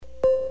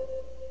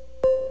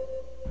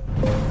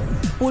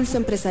Pulso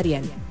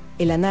Empresarial.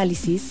 El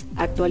análisis,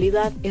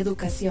 actualidad,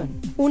 educación.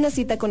 Una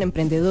cita con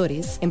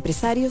emprendedores,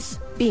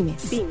 empresarios,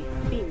 pymes.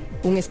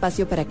 Un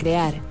espacio para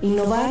crear,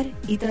 innovar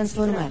y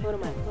transformar.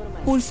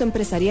 Pulso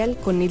Empresarial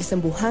con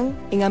Nilsen Buján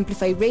en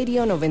Amplify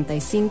Radio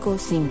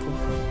 95.5.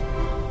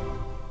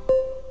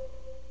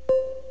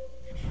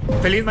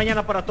 Feliz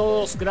mañana para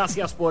todos,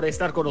 gracias por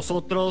estar con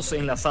nosotros,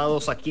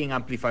 enlazados aquí en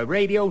Amplify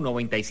Radio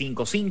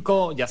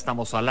 95.5, ya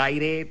estamos al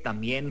aire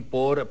también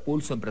por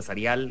Pulso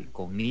Empresarial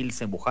con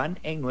Nilsen Buján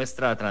en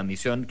nuestra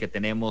transmisión que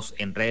tenemos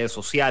en redes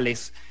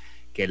sociales,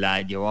 que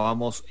la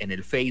llevábamos en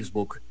el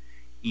Facebook,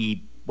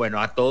 y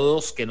bueno, a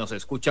todos que nos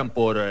escuchan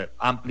por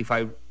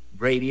Amplify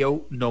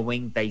Radio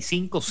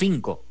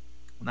 95.5,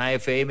 una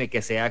FM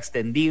que se ha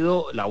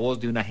extendido, la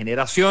voz de una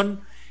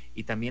generación,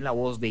 y también la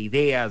voz de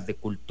ideas, de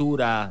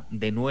cultura,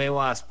 de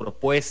nuevas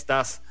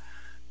propuestas,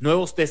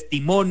 nuevos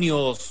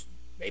testimonios,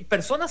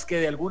 personas que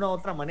de alguna u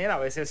otra manera a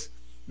veces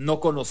no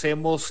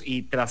conocemos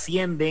y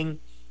trascienden,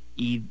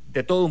 y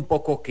de todo un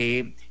poco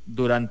que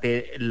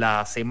durante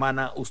la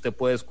semana usted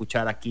puede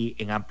escuchar aquí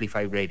en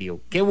Amplify Radio.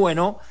 Qué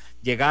bueno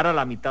llegar a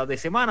la mitad de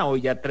semana,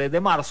 hoy ya 3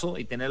 de marzo,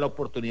 y tener la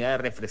oportunidad de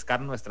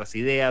refrescar nuestras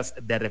ideas,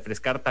 de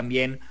refrescar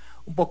también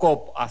un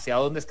poco hacia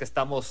dónde es que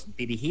estamos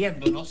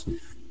dirigiéndonos,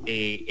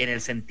 en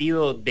el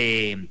sentido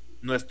de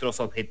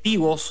nuestros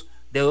objetivos,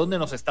 de dónde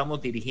nos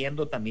estamos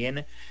dirigiendo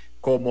también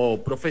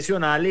como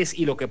profesionales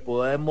y lo que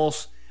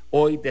podemos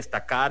hoy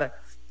destacar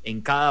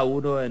en cada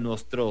uno de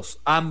nuestros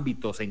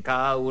ámbitos, en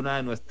cada una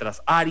de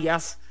nuestras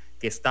áreas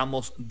que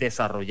estamos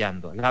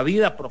desarrollando. La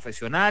vida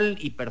profesional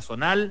y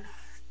personal,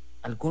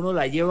 algunos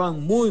la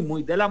llevan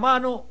muy de la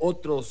mano,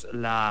 otros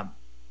la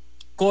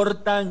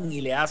cortan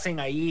y le hacen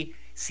ahí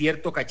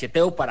cierto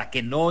cacheteo para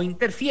que no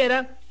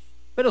interfiera,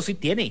 pero sí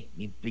tiene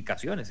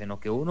implicaciones en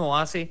lo que uno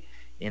hace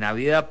en la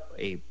vida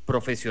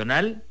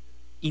profesional,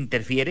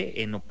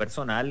 interfiere en lo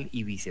personal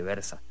y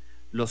viceversa.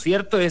 Lo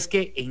cierto es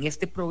que en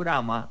este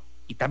programa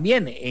y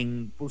también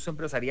en Pulso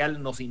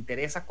Empresarial nos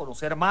interesa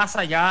conocer más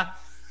allá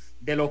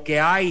de lo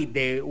que hay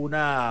de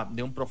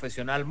un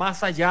profesional,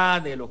 más allá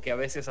de lo que a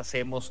veces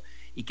hacemos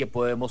y que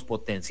podemos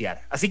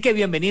potenciar. Así que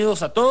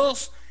bienvenidos a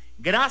todos.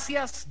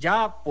 Gracias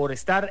ya por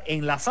estar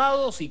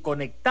enlazados y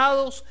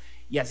conectados,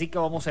 y así que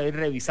vamos a ir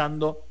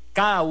revisando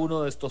cada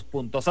uno de estos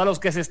puntos. A los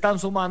que se están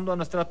sumando a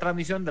nuestra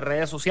transmisión de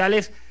redes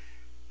sociales,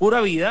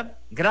 Pura Vida,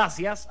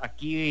 gracias.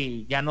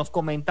 Aquí ya nos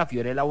comenta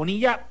Fiorella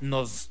Bonilla,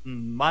 nos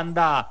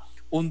manda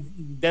un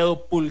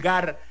dedo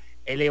pulgar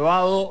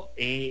elevado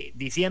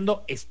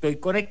diciendo estoy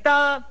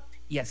conectada,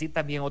 y así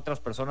también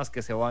otras personas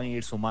que se van a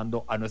ir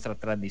sumando a nuestra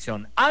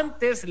transmisión.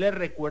 Antes les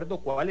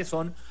recuerdo cuáles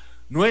son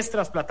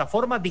nuestras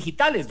plataformas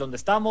digitales donde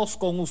estamos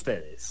con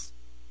ustedes.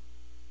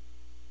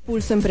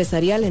 Pulso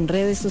Empresarial en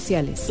redes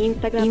sociales.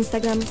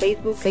 Instagram,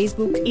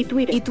 Facebook y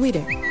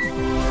Twitter.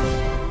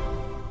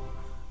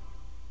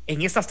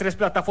 En estas 3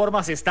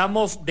 plataformas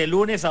estamos de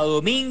lunes a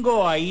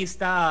domingo. Ahí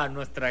está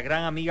nuestra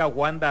gran amiga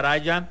Wanda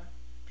Araya,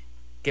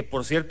 que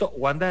por cierto,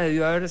 Wanda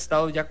debió haber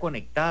estado ya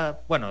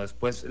conectada. Bueno,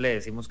 después le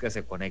decimos que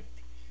se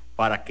conecte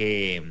para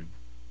que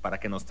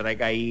nos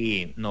traiga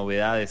ahí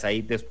novedades.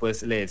 Ahí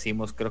después le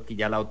decimos, creo que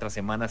ya la otra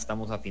semana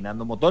estamos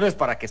afinando motores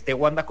para que esté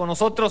Wanda con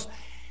nosotros.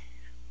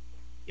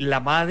 La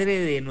madre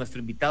de nuestro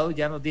invitado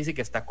ya nos dice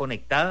que está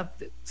conectada.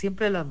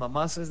 Siempre las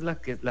mamás es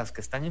las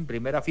que están en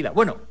primera fila.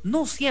 Bueno,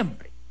 no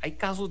siempre, hay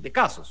casos de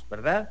casos,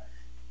 ¿verdad?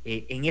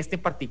 En este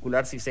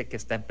particular sí sé que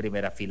está en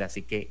primera fila,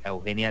 así que a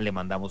Eugenia le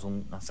mandamos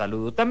un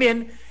saludo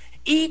también.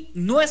 Y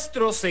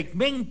nuestro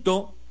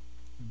segmento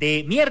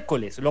de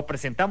miércoles lo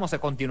presentamos a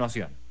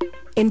continuación.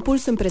 En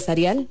Pulso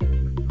Empresarial,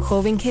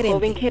 Joven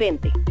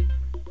Gerente.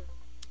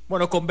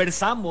 Bueno,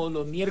 conversamos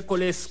los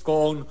miércoles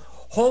con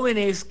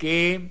jóvenes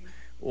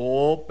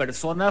o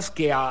personas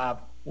que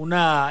a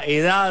una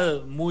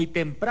edad muy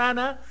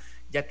temprana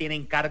ya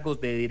tienen cargos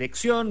de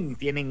dirección,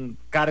 tienen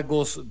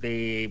cargos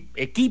de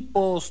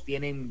equipos,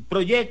 tienen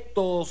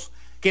proyectos,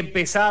 que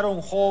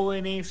empezaron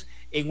jóvenes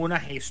en una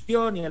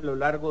gestión y a lo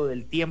largo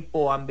del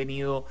tiempo han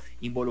venido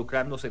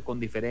involucrándose con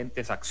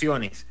diferentes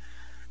acciones.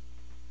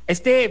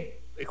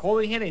 Este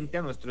joven gerente,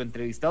 a nuestro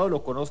entrevistado,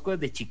 lo conozco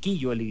desde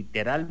chiquillo,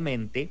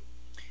 literalmente.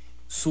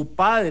 Su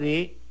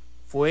padre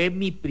fue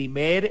mi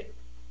primer,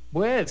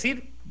 voy a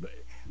decir,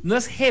 no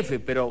es jefe,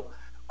 pero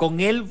con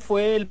él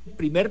fue el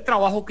primer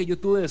trabajo que yo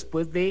tuve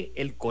después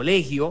del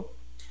colegio.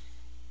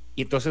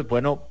 Y entonces,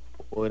 bueno,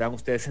 podrán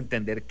ustedes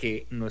entender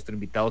que nuestro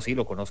invitado sí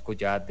lo conozco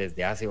ya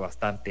desde hace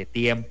bastante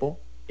tiempo.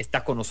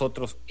 Está con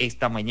nosotros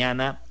esta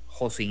mañana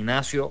José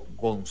Ignacio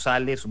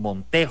González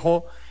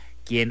Montejo,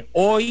 quien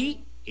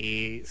hoy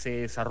se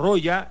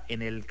desarrolla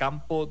en el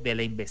campo de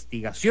la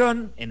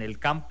investigación, en el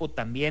campo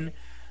también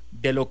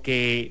de lo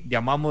que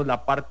llamamos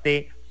la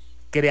parte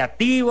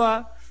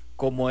creativa,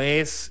 como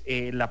es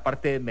la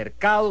parte de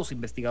mercados,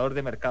 investigador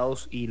de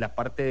mercados, y la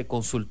parte de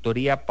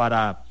consultoría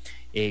para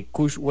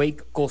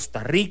Cushwake,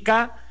 Costa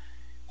Rica.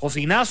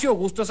 José Ignacio,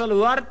 gusto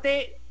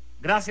saludarte,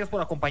 gracias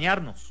por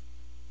acompañarnos.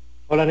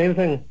 Hola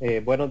Nilsen,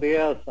 buenos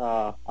días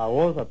a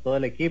vos, a todo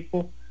el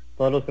equipo,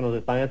 todos los que nos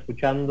están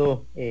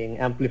escuchando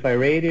en Amplify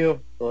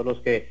Radio, todos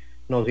los que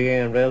nos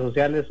siguen en redes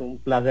sociales. Un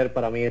placer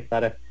para mí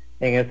estar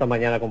en esta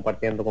mañana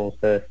compartiendo con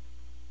ustedes.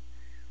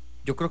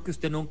 Yo creo que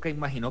usted nunca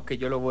imaginó que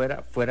yo lo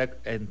fuera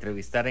a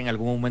entrevistar en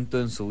algún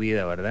momento en su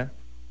vida, ¿verdad?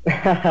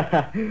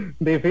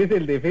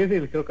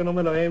 Difícil, creo que no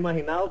me lo había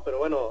imaginado, pero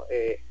bueno,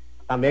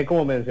 también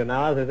como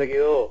mencionabas, he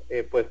seguido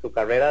pues tu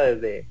carrera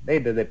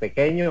desde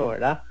pequeño,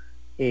 ¿verdad?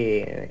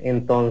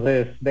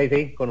 Entonces,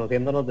 sí,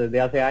 conociéndonos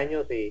desde hace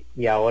años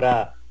y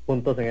ahora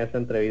juntos en esta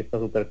entrevista,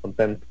 súper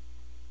contento.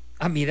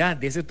 Ah, mira,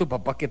 dice tu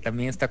papá que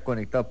también está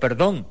conectado.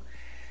 Perdón,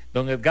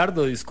 don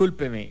Edgardo,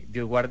 discúlpeme,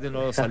 Dios guarde,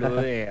 no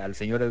salude al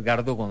señor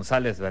Edgardo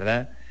González,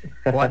 ¿verdad?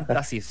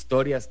 Cuántas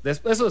historias.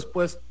 Eso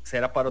después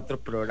será para otro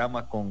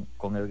programa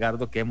con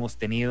Edgardo que hemos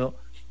tenido,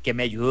 que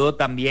me ayudó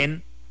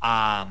también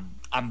a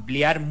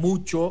ampliar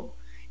mucho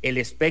el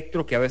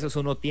espectro que a veces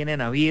uno tiene en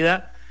la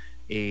vida,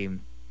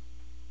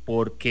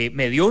 porque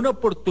me dio una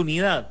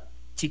oportunidad,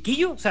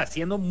 chiquillo, o sea,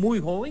 siendo muy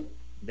joven,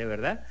 de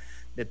verdad,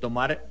 de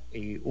tomar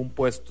un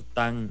puesto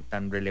tan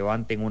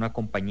relevante en una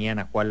compañía en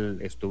la cual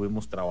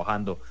estuvimos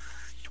trabajando.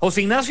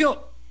 José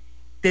Ignacio,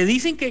 ¿te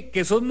dicen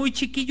que sos muy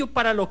chiquillo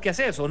para lo que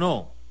haces o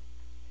no?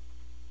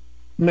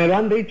 Me lo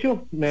han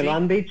dicho, ¿Sí? Lo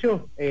han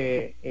dicho,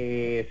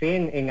 sí,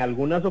 en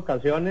algunas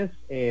ocasiones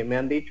me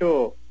han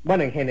dicho,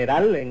 bueno, en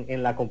general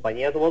en la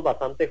compañía somos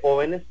bastante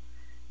jóvenes,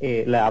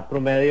 la edad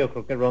promedio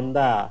creo que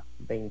ronda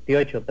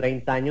 28,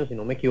 30 años, si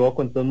no me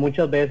equivoco, entonces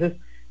muchas veces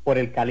por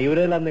el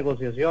calibre de las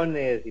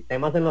negociaciones y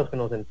temas en los que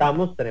nos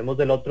sentamos, tenemos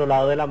del otro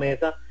lado de la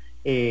mesa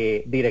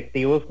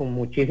directivos con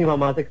muchísima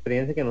más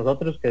experiencia que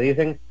nosotros que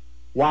dicen,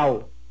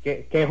 wow,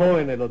 qué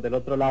jóvenes los del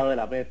otro lado de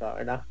la mesa,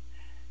 ¿verdad?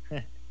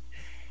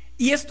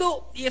 ¿Y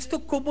esto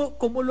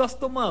cómo lo has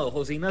tomado,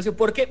 José Ignacio?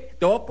 Porque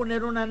te voy a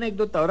poner una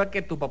anécdota ahora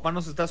que tu papá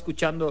nos está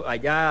escuchando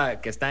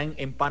allá, que está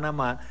en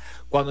Panamá.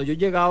 Cuando yo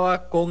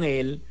llegaba con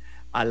él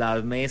a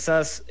las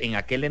mesas en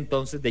aquel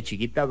entonces de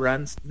Chiquita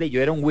Brands, yo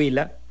era un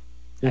Huila,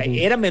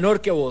 era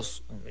menor que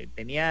vos,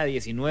 tenía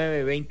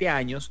 19, 20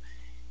 años,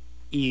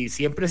 y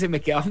siempre se me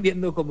quedaban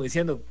viendo como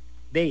diciendo,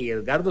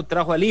 Edgardo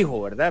trajo al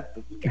hijo, ¿verdad?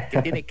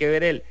 ¿Qué tiene que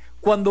ver él?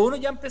 Cuando uno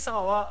ya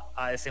empezaba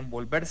a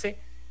desenvolverse,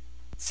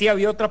 sí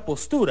había otra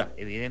postura,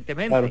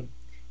 evidentemente, claro.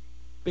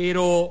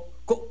 Pero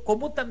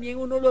 ¿cómo también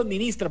uno lo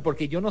administra?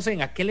 Porque yo no sé,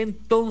 en aquel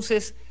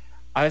entonces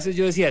a veces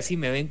yo decía, sí,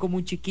 me ven como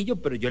un chiquillo,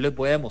 pero yo les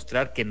voy a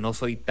demostrar que no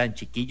soy tan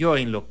chiquillo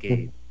en lo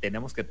que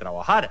tenemos que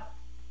trabajar.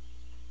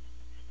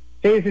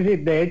 Sí,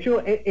 de hecho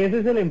ese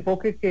es el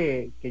enfoque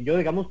que yo,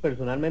 digamos,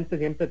 personalmente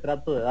siempre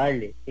trato de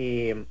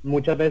darle.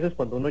 Muchas veces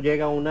cuando uno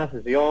llega a una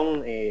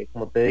sesión,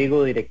 como te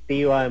digo,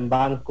 directiva en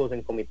bancos,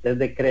 en comités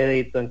de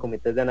crédito, en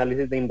comités de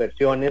análisis de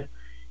inversiones,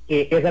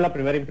 esa es la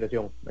primera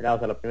impresión, ¿verdad? O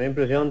sea, la primera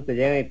impresión te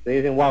llegan y te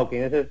dicen, wow,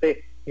 ¿quién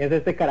es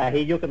este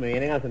carajillo que me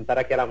vienen a sentar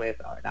aquí a la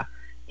mesa, ¿verdad?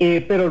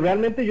 Pero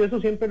realmente yo eso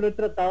siempre lo he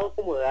tratado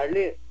como de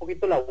darle un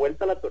poquito la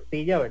vuelta a la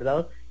tortilla,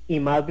 ¿verdad? Y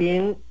más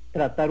bien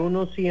tratar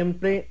uno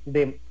siempre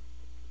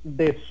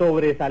de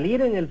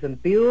sobresalir en el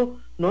sentido,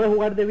 no de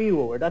jugar de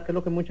vivo, ¿verdad? Que es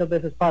lo que muchas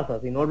veces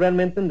pasa, sino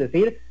realmente en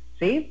decir,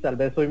 sí, tal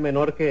vez soy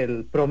menor que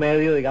el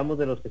promedio, digamos,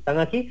 de los que están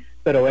aquí,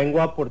 pero vengo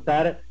a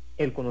aportar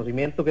el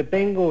conocimiento que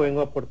tengo,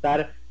 vengo a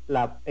aportar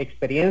la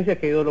experiencia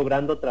que he ido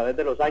logrando a través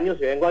de los años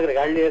y vengo a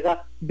agregarle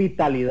esa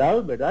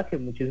vitalidad, ¿verdad? Que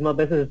muchísimas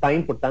veces es tan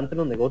importante en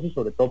los negocios,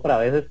 sobre todo para a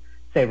veces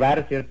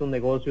cerrar ciertos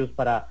negocios,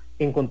 para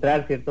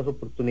encontrar ciertas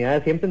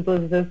oportunidades. Siempre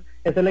entonces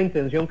esa es la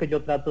intención que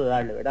yo trato de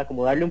darle, ¿verdad?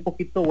 Como darle un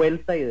poquito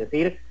vuelta y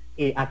decir,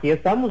 aquí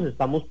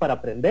estamos para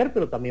aprender,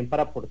 pero también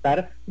para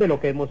aportar de lo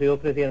que hemos ido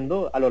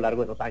creciendo a lo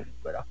largo de los años,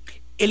 ¿verdad?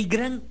 El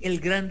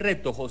gran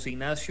reto, José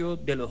Ignacio,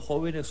 de los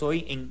jóvenes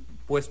hoy en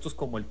puestos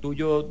como el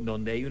tuyo,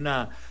 donde hay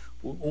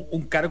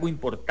un cargo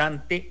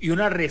importante y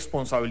una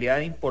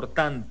responsabilidad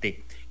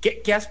importante.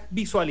 ¿Qué has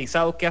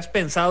visualizado, qué has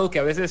pensado que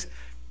a veces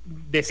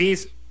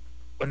decís,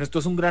 bueno, esto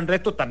es un gran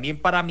reto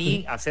también para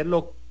mí,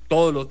 hacerlo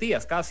todos los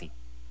días casi?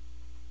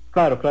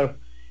 Claro.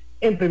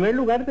 En primer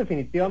lugar,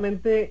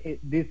 definitivamente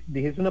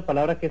dijiste una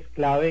palabra que es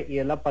clave y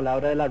es la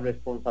palabra de la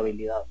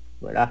responsabilidad,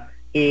 ¿verdad?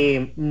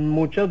 Y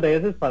muchas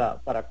veces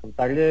para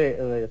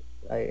contarle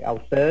a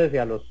ustedes y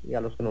a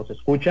los que nos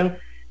escuchan,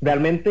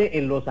 realmente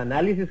en los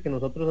análisis que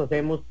nosotros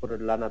hacemos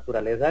por la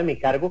naturaleza de mi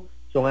cargo,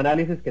 son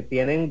análisis que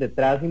tienen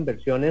detrás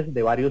inversiones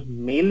de varios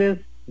miles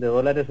de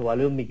dólares o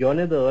varios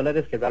millones de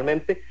dólares, que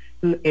realmente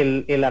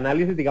el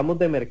análisis, digamos,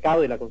 de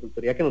mercado y la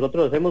consultoría que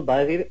nosotros hacemos va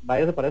a decir,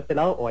 váyase para este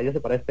lado o váyase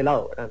para este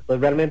lado, ¿verdad?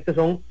 Entonces realmente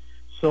son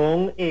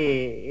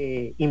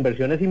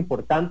inversiones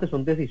importantes,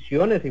 son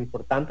decisiones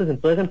importantes.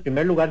 Entonces, en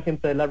primer lugar,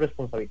 siempre es la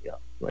responsabilidad,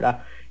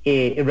 ¿verdad?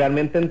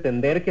 Realmente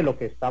entender que lo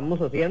que estamos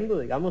haciendo,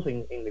 digamos,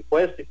 en mi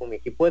puesto y con mi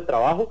equipo de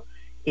trabajo,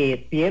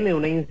 tiene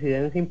una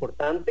incidencia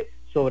importante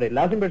sobre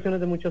las inversiones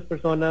de muchas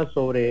personas,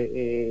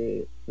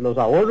 sobre los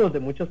ahorros de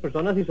muchas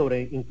personas y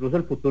sobre incluso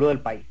el futuro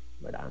del país,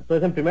 ¿verdad?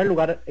 Entonces, en primer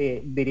lugar,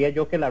 diría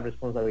yo que la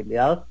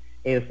responsabilidad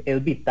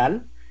es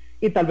vital.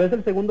 Y tal vez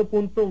el segundo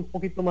punto, un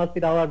poquito más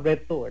tirado al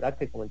reto, ¿verdad?,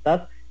 que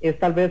comentás, es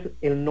tal vez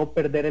el no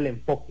perder el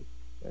enfoque,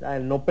 ¿verdad?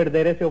 El no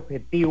perder ese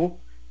objetivo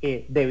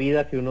de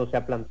vida que uno se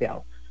ha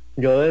planteado.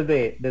 Yo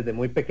desde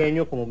muy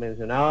pequeño, como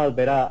mencionabas,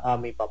 ver a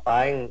mi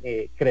papá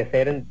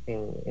crecer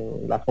en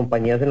las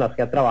compañías en las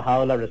que ha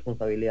trabajado, las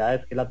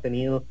responsabilidades que él ha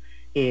tenido,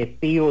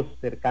 tíos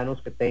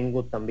cercanos que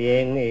tengo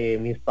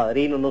también, mis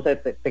padrinos, no sé,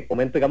 te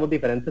comento, digamos,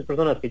 diferentes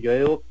personas que yo he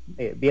ido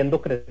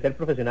viendo crecer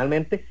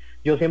profesionalmente.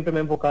 Yo siempre me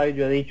he enfocado y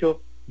yo he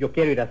dicho, yo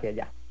quiero ir hacia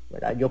allá,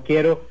 ¿verdad? Yo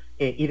quiero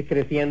ir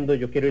creciendo,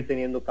 yo quiero ir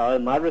teniendo cada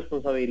vez más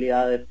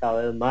responsabilidades,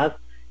 cada vez más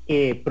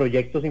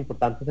proyectos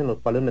importantes en los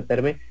cuales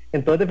meterme.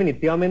 Entonces,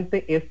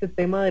 definitivamente, este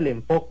tema del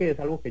enfoque es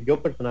algo que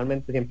yo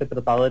personalmente siempre he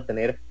tratado de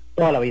tener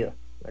toda la vida,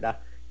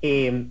 ¿verdad?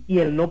 Y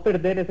el no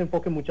perder ese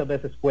enfoque muchas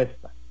veces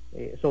cuesta,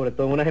 sobre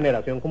todo en una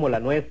generación como la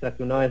nuestra,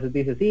 que una vez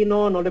dice, sí,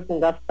 no le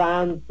pongas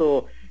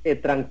tanto,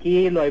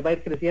 tranquilo, ahí va a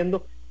ir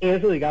creciendo.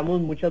 Eso,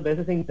 digamos, muchas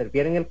veces se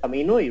interfiere en el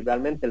camino, y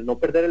realmente el no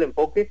perder el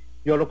enfoque,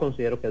 yo lo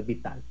considero que es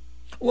vital.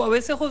 O a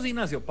veces, José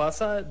Ignacio,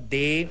 pasa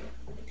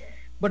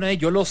bueno,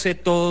 yo lo sé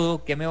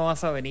todo, ¿qué me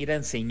vas a venir a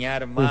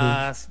enseñar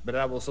más?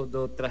 ¿Verdad? Vos sos de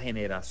otra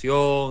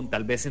generación,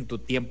 tal vez en tu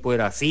tiempo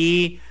era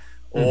así,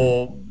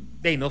 o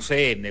no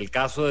sé, en el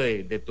caso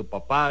de tu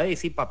papá,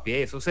 sí, papi,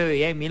 eso se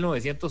veía en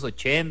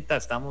 1980,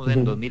 estamos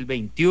en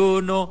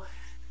 2021,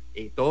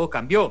 todo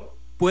cambió.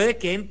 Puede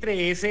que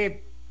entre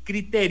ese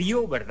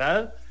criterio,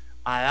 ¿verdad?,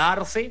 a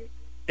darse,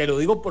 te lo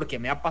digo porque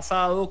me ha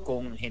pasado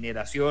con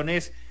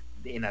generaciones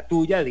en la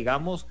tuya,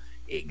 digamos,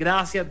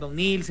 gracias, don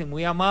Nilsen,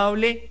 muy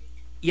amable,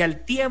 y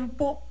al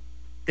tiempo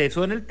te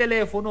suena el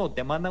teléfono o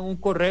te mandan un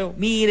correo,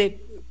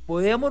 mire,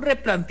 podemos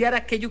replantear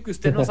aquello que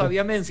usted nos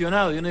había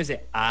mencionado, y uno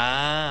dice,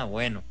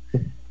 bueno.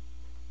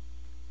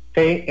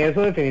 Sí,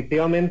 eso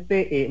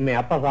definitivamente me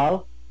ha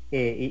pasado,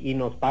 y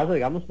nos pasa,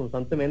 digamos,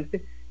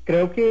 constantemente.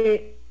 Creo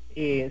que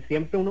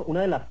siempre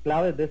una de las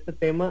claves de este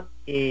tema,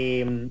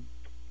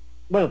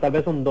 bueno, tal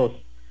vez son dos.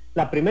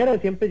 La primera es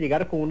siempre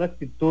llegar con una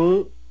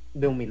actitud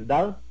de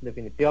humildad,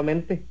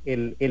 definitivamente.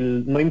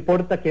 No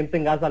importa quién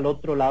tengas al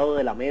otro lado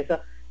de la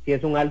mesa, si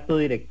es un alto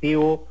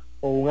directivo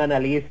o un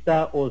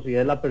analista, o si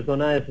es la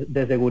persona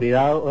de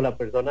seguridad o la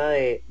persona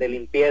de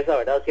limpieza,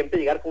 ¿verdad? Siempre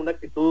llegar con una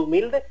actitud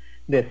humilde,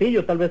 de sí,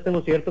 yo tal vez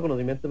tengo cierto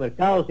conocimiento de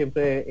mercado,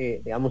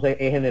 siempre, digamos,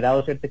 he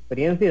generado cierta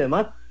experiencia y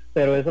demás,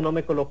 pero eso no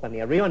me coloca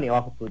ni arriba ni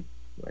abajo tuyo,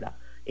 ¿verdad?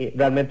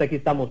 Realmente aquí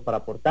estamos para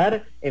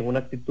aportar en una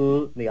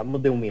actitud,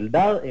 digamos, de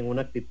humildad, en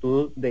una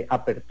actitud de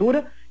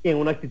apertura y en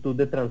una actitud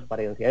de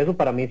transparencia. Eso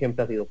para mí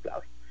siempre ha sido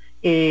clave.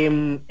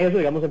 Eso,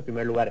 digamos, en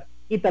primer lugar.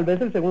 Y tal vez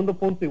el segundo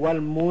punto,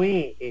 igual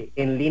muy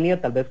en línea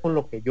tal vez con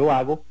lo que yo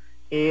hago,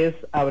 es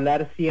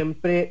hablar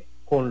siempre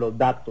con los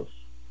datos,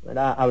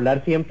 ¿verdad?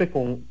 Hablar siempre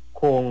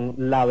con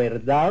la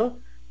verdad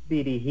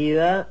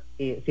dirigida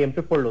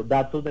siempre por los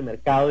datos de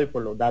mercado y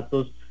por los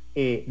datos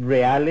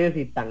reales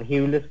y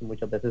tangibles que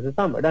muchas veces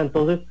están, ¿verdad?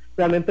 Entonces,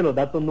 realmente los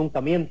datos nunca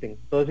mienten.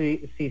 Entonces,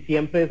 si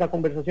siempre esa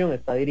conversación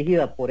está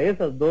dirigida por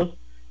esos dos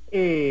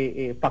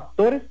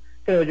factores,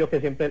 creo yo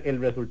que siempre el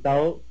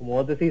resultado, como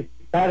vos decís,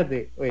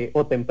 tarde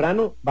o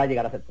temprano, va a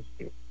llegar a ser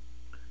positivo.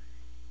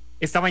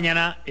 Esta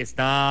mañana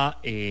está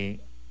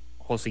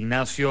José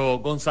Ignacio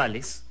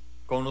González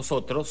con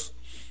nosotros.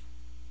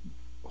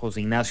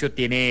 José Ignacio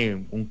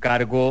tiene un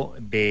cargo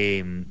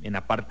en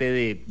la parte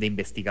de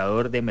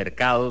investigador de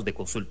mercados, de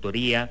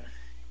consultoría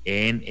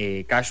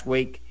en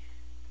Cashwake,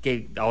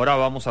 que ahora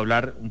vamos a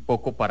hablar un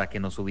poco para que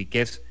nos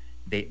ubiques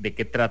de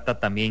qué trata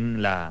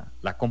también la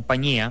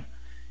compañía.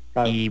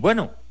 Claro. Y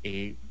bueno,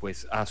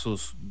 pues a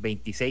sus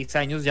 26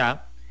 años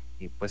ya,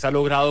 pues ha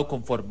logrado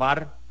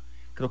conformar,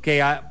 creo que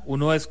ya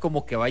uno es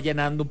como que va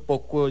llenando un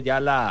poco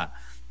ya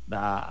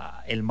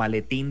el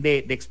maletín de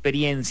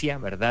experiencia,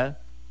 ¿verdad?,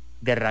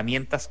 de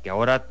herramientas que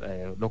ahora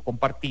lo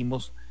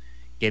compartimos,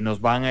 que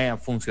nos van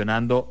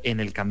funcionando en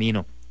el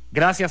camino.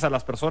 Gracias a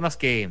las personas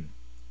que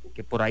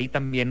por ahí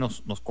también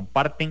nos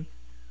comparten.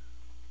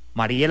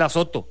 Mariela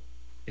Soto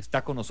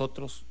está con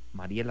nosotros.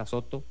 Mariela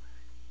Soto,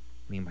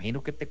 me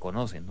imagino que te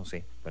conocen, no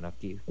sé, pero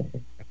aquí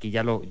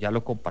ya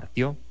lo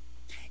compartió.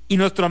 Y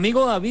nuestro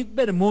amigo David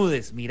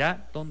Bermúdez,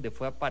 mira dónde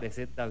fue a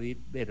aparecer David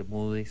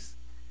Bermúdez.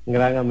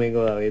 Gran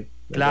amigo David.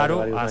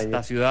 Claro, hasta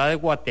años. Ciudad de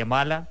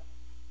Guatemala.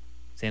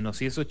 Se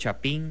nos hizo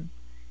chapín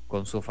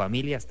con su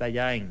familia, está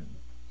allá en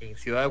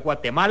Ciudad de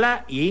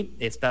Guatemala y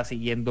está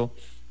siguiendo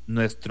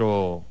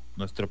nuestro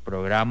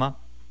programa.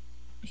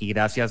 Y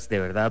gracias de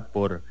verdad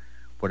por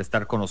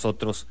estar con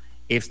nosotros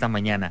esta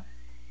mañana.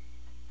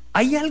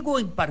 ¿Hay algo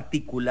en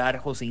particular,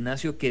 José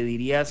Ignacio, que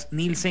dirías,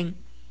 Nilsen,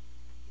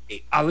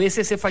 a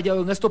veces he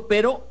fallado en esto,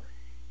 pero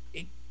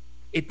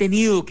he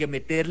tenido que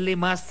meterle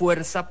más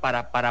fuerza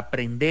para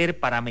aprender,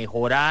 para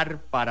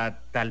mejorar,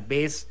 para tal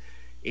vez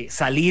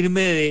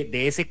salirme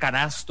de ese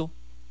canasto?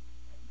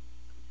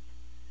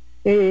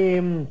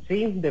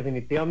 Sí,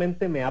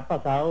 definitivamente me ha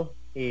pasado.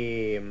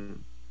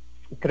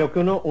 Creo que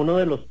uno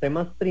de los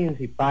temas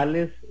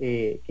principales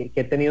que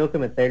he tenido que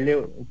meterle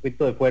un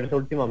poquito de fuerza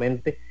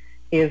últimamente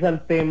es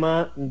al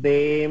tema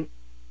de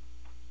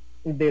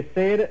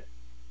ser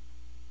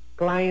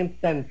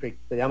client-centric,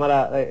 se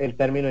llama el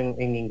término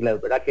en inglés,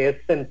 ¿verdad? Que es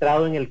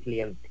centrado en el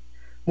cliente.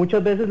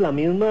 muchas veces la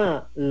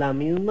misma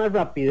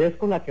rapidez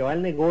con la que va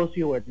el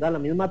negocio, ¿verdad? La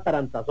misma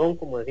tarantazón,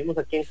 como decimos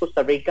aquí en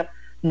Costa Rica,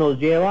 nos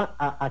lleva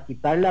a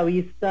quitar la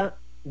vista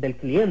del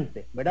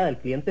cliente, ¿verdad? Del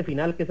cliente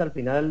final, que es al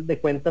final de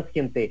cuentas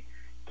quien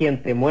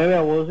te mueve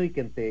a vos y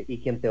quien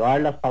te va a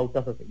dar las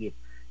pautas a seguir.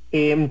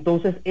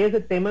 Entonces,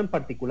 ese tema en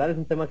particular es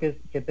un tema que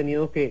he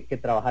tenido que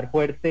trabajar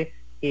fuerte,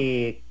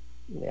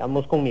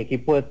 digamos, con mi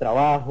equipo de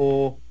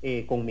trabajo,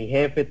 con mi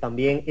jefe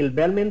también, el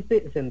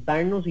realmente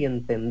sentarnos y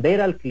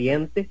entender al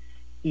cliente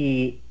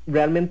y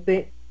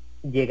realmente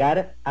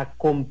llegar a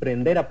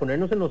comprender, a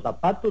ponernos en los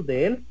zapatos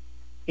de él,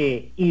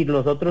 y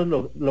nosotros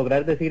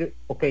lograr decir,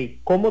 ok,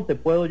 ¿cómo te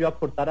puedo yo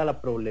aportar a la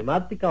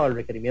problemática o al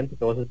requerimiento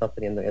que vos estás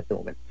teniendo en este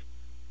momento?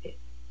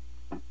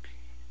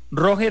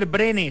 Roger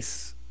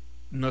Brenes,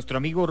 nuestro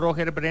amigo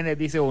Roger Brenes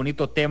dice,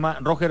 bonito tema.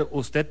 Roger,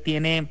 usted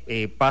tiene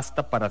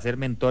pasta para ser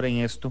mentor en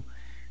esto.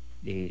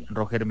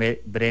 Roger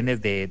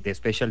Brenes de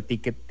Special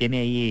Ticket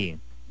tiene ahí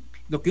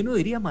lo que uno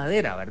diría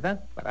madera,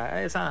 ¿verdad?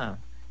 Para esa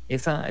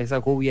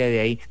lluvia de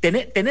ahí.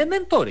 ¿Tenés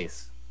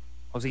mentores,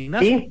 José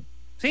Ignacio?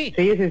 Sí.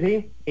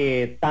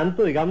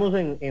 Tanto, digamos,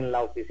 en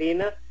la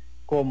oficina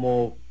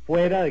como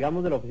fuera,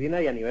 digamos, de la oficina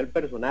y a nivel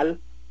personal,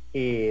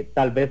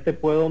 tal vez te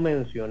puedo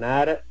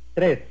mencionar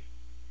 3.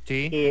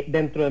 Sí.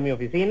 Dentro de mi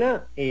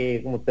oficina,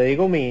 como te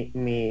digo,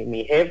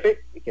 mi jefe,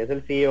 que es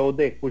el CEO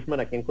de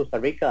Cushman aquí en Costa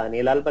Rica,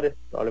 Daniel Álvarez,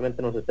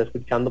 probablemente nos esté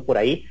escuchando por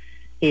ahí.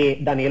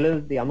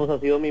 Daniel, digamos, ha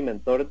sido mi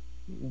mentor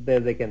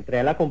desde que entré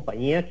a la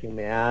compañía, quien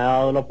me ha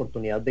dado la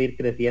oportunidad de ir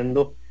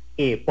creciendo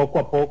poco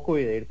a poco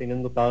y de ir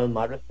teniendo cada vez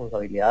más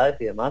responsabilidades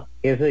y demás.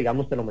 Ese,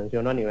 digamos, te lo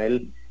menciono a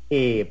nivel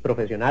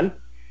profesional.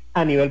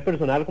 A nivel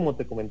personal, como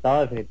te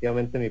comentaba,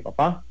 definitivamente mi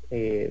papá,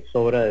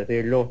 sobra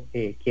decirlo,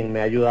 quien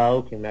me ha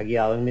ayudado, quien me ha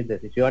guiado en mis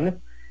decisiones.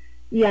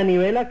 Y a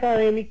nivel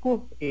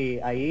académico,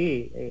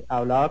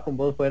 hablaba con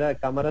vos fuera de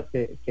cámaras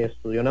que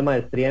estudió una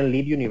maestría en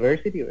Lead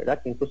University, ¿verdad?,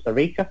 aquí en Costa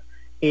Rica.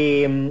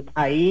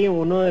 Ahí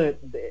uno de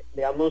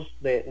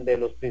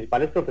los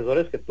principales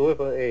profesores que tuve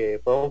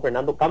fue don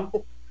Fernando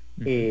Campo.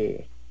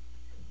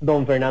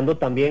 Don Fernando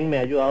también me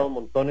ha ayudado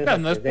montones.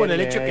 Claro, no es por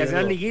el hecho que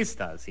sea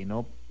liguista,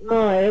 sino...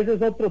 No, ese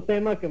es otro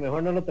tema que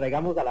mejor no lo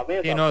traigamos a la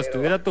mesa. Si no,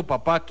 estuviera tu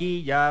papá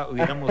aquí, ya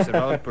hubiéramos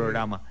cerrado el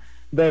programa.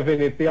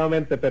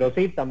 Definitivamente, pero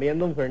sí, también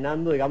don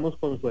Fernando, digamos,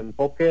 con su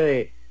enfoque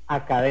de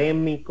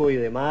académico y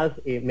demás,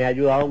 me ha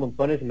ayudado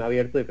montones y me ha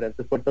abierto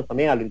diferentes puertas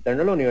también a lo interno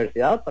de la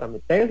universidad, para mi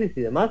tesis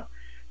y demás.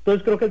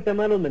 Entonces creo que el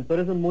tema de los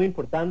mentores es muy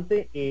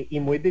importante, y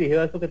muy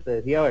dirigido a esto que te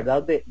decía,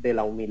 ¿verdad? De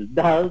la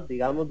humildad,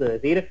 digamos, de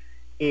decir,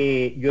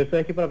 yo estoy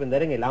aquí para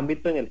aprender en el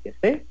ámbito en el que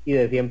esté, y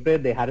de siempre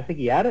dejarse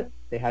guiar,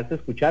 dejarse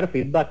escuchar,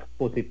 feedback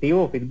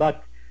positivo,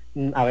 feedback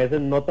a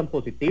veces no tan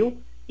positivo,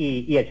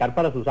 y echar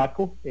para su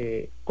saco,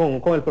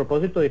 con el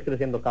propósito de ir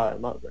creciendo cada vez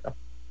más, ¿verdad?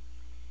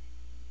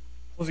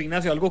 José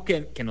Ignacio, algo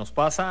que nos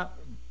pasa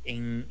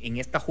en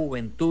esta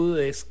juventud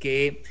es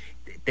que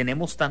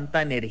tenemos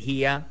tanta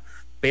energía,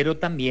 pero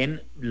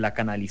también la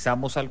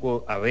canalizamos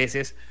algo a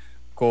veces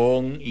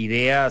con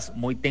ideas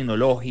muy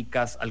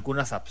tecnológicas,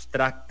 algunas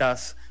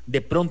abstractas.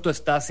 De pronto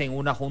estás en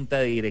una junta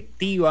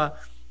directiva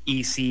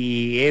y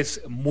si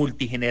es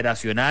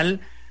multigeneracional,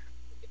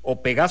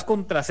 o pegas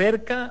contra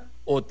cerca,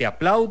 o te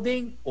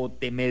aplauden, o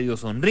te medio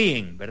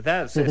sonríen,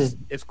 ¿verdad? O sea,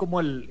 es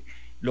como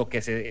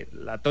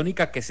la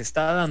tónica que se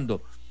está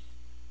dando.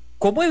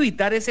 ¿Cómo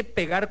evitar ese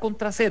pegar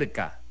contra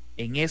cerca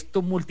en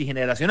esto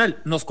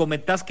multigeneracional? Nos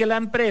comentás que la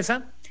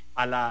empresa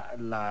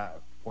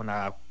con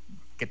la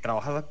que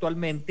trabajas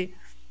actualmente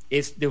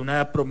es de una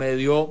edad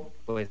promedio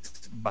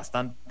pues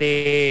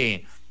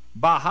bastante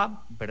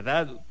baja,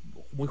 ¿verdad?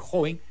 Muy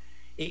joven.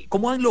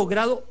 ¿Cómo han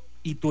logrado,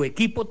 y tu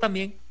equipo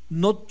también,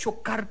 no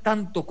chocar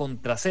tanto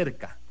contra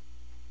cerca?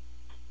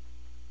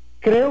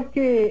 Creo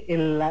que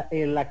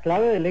la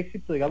clave del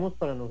éxito, digamos,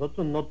 para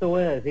nosotros, no te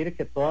voy a decir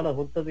que todas las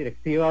juntas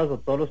directivas o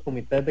todos los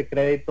comités de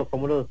crédito,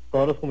 como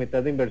todos los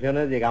comités de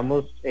inversiones,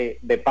 llegamos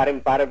de par en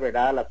par,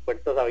 ¿verdad?, las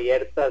puertas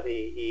abiertas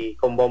y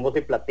con bombos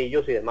y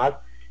platillos y demás.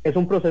 Es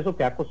un proceso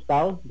que ha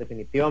costado,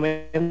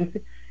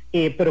 definitivamente,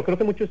 pero creo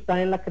que mucho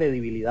está en la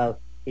credibilidad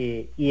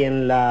y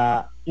en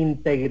la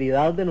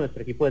integridad de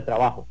nuestro equipo de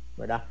trabajo,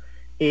 ¿verdad?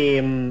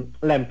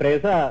 La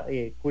empresa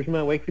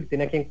Cushman & Wakefield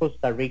tiene aquí en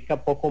Costa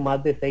Rica poco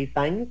más de 6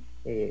 años.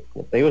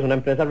 Como te digo, es una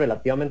empresa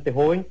relativamente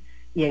joven,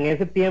 y en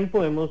ese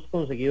tiempo hemos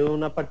conseguido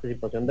una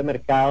participación de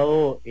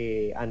mercado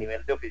a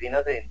nivel de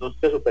oficinas de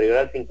industria superior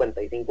al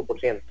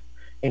 55%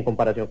 en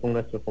comparación con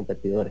nuestros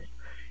competidores.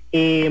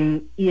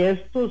 Y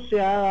esto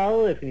se ha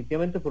dado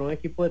definitivamente por un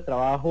equipo de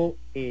trabajo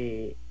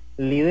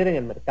líder en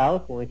el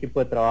mercado, con un equipo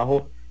de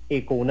trabajo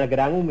con una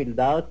gran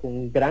humildad, con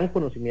un gran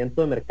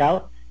conocimiento de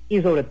mercado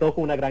y sobre todo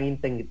con una gran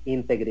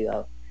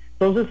integridad.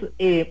 Entonces,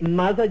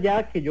 más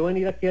allá que yo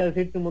venir aquí a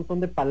decirte un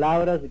montón de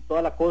palabras y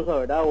toda la cosa,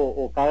 ¿verdad?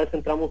 O cada vez que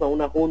entramos a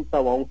una junta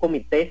o a un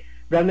comité,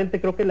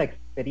 realmente creo que la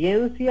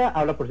experiencia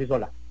habla por sí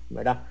sola,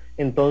 ¿verdad?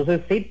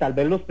 Entonces, sí, tal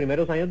vez los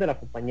primeros años de la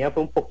compañía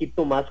fue un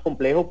poquito más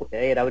complejo,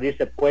 porque era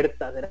abrirse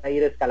puertas, era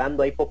ir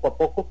escalando ahí poco a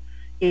poco,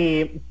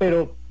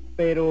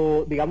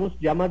 pero digamos,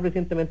 ya más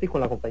recientemente y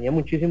con la compañía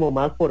muchísimo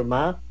más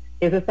formada,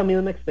 es esta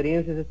misma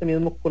experiencia, es este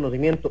mismo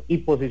conocimiento y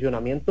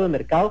posicionamiento de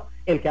mercado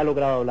el que ha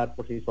logrado hablar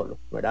por sí solo,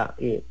 ¿verdad?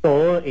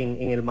 Todo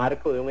en el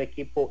marco de un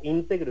equipo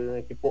íntegro, de un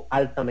equipo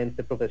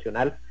altamente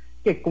profesional,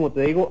 que, como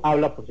te digo,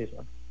 habla por sí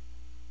solo.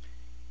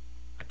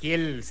 Aquí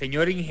el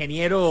señor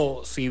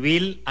ingeniero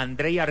civil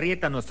Andrei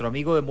Arrieta, nuestro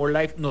amigo de More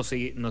Life,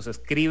 nos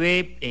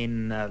escribe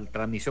en la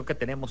transmisión que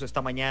tenemos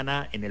esta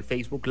mañana en el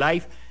Facebook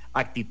Live: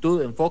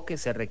 actitud, enfoque,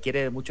 se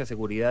requiere de mucha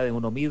seguridad en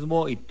uno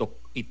mismo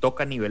y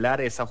toca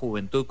nivelar esa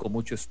juventud con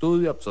mucho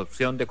estudio,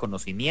 absorción de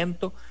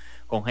conocimiento,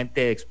 con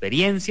gente de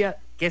experiencia,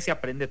 que se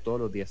aprende todos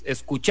los días.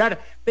 Escuchar,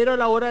 pero a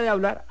la hora de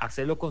hablar,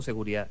 hacerlo con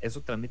seguridad. Eso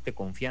transmite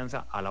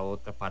confianza a la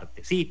otra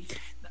parte. Sí,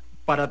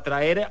 para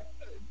traer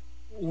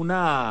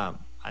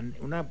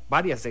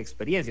varias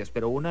experiencias,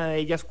 pero una de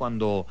ellas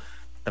cuando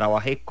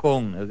trabajé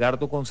con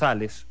Edgardo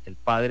González, el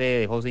padre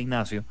de José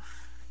Ignacio,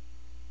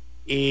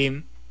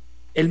 él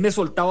me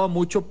soltaba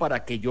mucho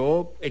para que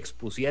yo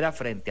expusiera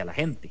frente a la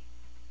gente,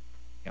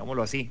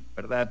 digámoslo así,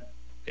 ¿verdad?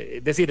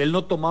 Es decir, él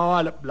no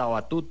tomaba la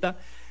batuta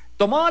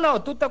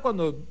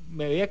cuando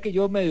me veía que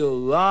yo medio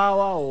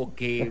dudaba o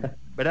que,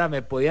 ¿verdad?,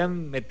 me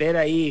podían meter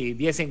ahí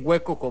 10 en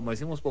hueco, como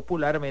decimos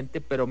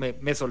popularmente, pero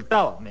me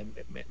soltaba,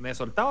 me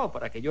soltaba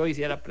para que yo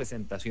hiciera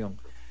presentación.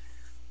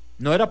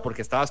 No era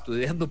porque estaba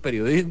estudiando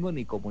periodismo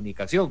ni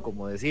comunicación,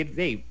 como decir,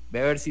 hey,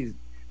 ve a ver si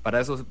para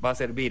eso va a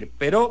servir.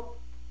 Pero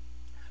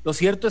lo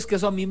cierto es que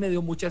eso a mí me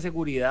dio mucha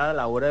seguridad a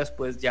la hora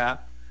después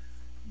ya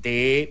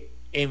de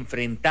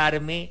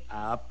enfrentarme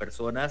a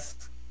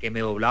personas que me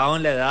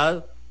doblaban la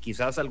edad,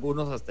 quizás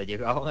algunos hasta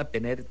llegaban a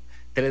tener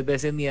 3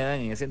 veces mi edad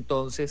en ese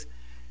entonces,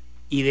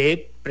 y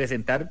de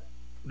presentar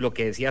lo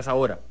que decías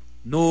ahora,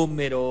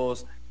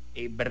 números,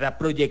 ¿verdad?,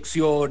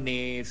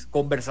 proyecciones,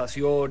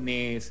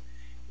 conversaciones.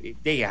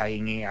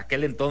 En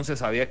aquel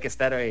entonces había que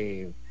estar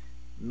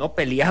no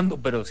peleando,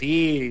 pero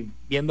sí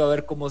viendo a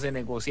ver cómo se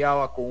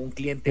negociaba con un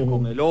cliente,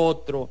 con el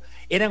otro.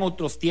 Eran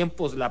otros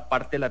tiempos, la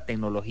parte de la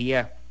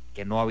tecnología,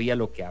 que no había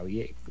lo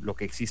que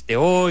existe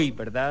hoy,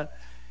 ¿verdad?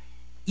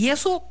 Y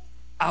eso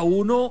a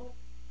uno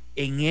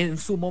en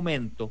su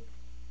momento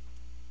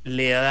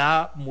le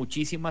da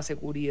muchísima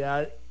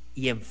seguridad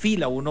y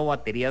enfila uno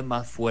baterías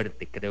más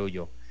fuerte, creo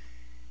yo.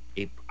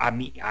 A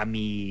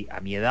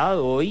mi edad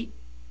hoy,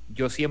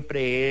 yo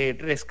siempre he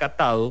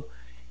rescatado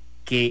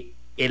que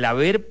el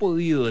haber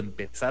podido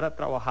empezar a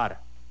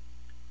trabajar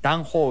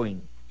tan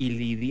joven y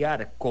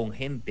lidiar con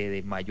gente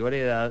de mayor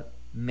edad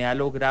me ha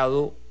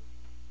logrado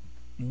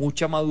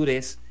mucha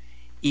madurez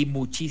y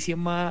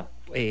muchísima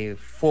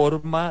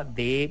forma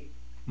de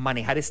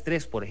manejar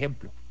estrés, por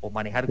ejemplo, o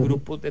manejar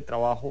grupos de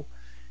trabajo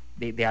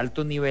de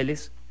altos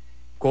niveles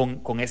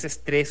con ese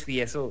estrés y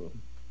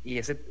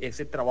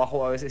ese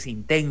trabajo a veces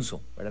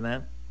intenso,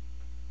 ¿verdad?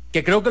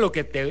 Que creo que lo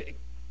que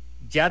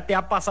ya te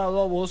ha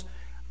pasado a vos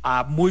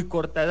a muy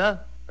corta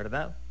edad,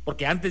 ¿verdad?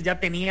 Porque antes ya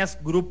tenías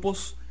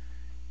grupos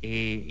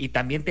y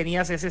también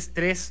tenías ese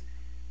estrés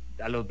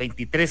a los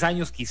 23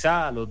 años,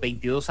 quizá a los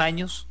 22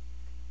 años,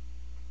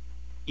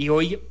 y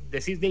hoy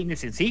decís, de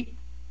sí,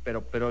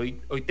 pero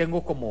hoy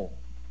tengo como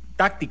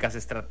tácticas,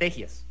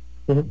 estrategias.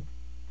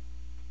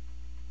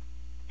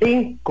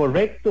 Sí,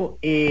 correcto.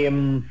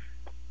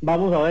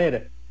 Vamos a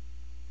ver.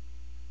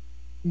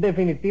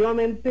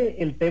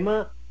 Definitivamente el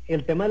tema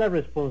de la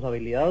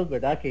responsabilidad,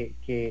 ¿verdad?,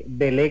 que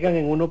delegan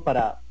en uno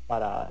para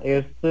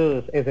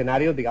estos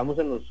escenarios, digamos,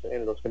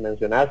 en los que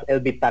mencionás,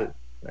 es vital,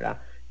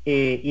 ¿verdad?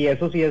 Y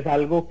eso sí es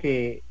algo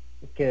que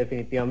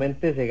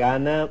definitivamente se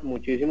gana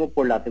muchísimo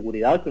por la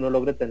seguridad que uno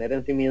logre tener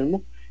en sí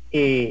mismo,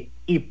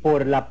 y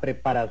por la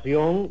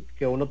preparación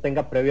que uno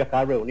tenga previo a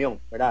cada reunión,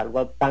 ¿verdad?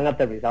 Algo tan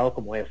aterrizado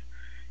como eso.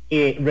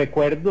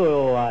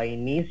 Recuerdo a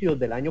inicios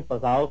del año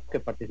pasado que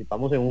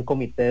participamos en un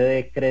comité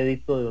de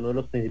crédito de uno de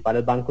los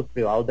principales bancos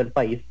privados del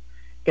país,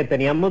 que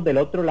teníamos del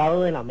otro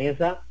lado de la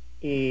mesa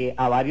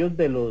a varios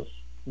de los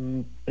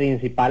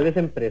principales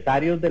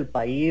empresarios del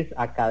país,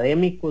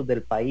 académicos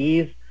del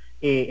país,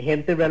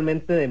 gente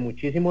realmente de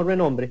muchísimo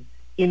renombre,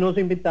 y nos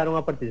invitaron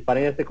a participar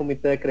en este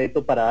comité de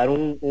crédito para dar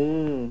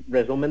un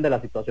resumen de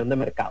la situación de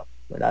mercado,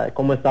 ¿verdad?, de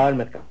cómo estaba el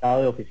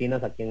mercado de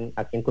oficinas aquí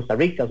en Costa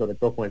Rica, sobre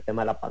todo con el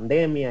tema de la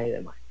pandemia y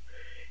demás.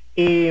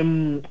 Y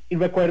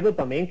recuerdo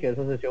también que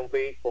esa sesión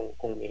fui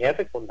con mi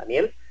jefe, con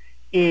Daniel,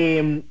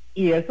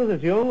 y esta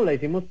sesión la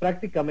hicimos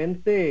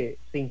prácticamente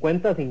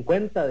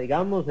 50-50,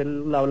 digamos.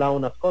 Él hablaba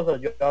unas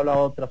cosas, yo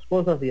hablaba otras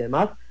cosas y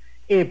demás,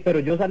 pero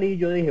yo salí y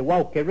yo dije,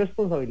 wow, qué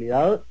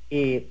responsabilidad,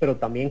 pero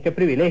también qué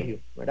privilegio,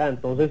 ¿verdad?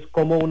 Entonces,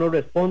 ¿cómo uno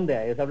responde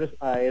a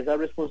esa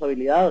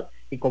responsabilidad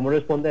y cómo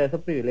responde a ese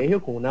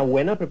privilegio? Con una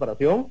buena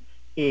preparación,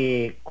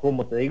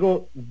 como te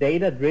digo,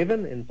 data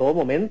driven en todo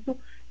momento,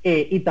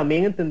 y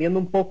también entendiendo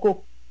un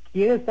poco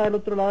quién está del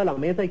otro lado de la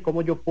mesa y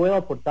cómo yo puedo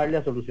aportarle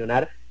a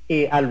solucionar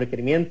al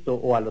requerimiento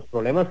o a los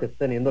problemas que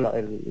está teniendo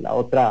la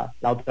otra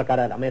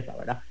cara de la mesa,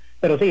 ¿verdad?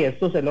 Pero sí,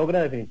 esto se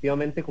logra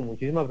definitivamente con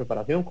muchísima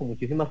preparación, con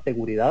muchísima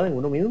seguridad en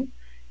uno mismo,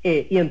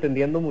 y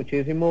entendiendo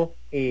muchísimo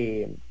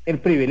el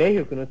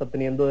privilegio que uno está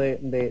teniendo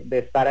de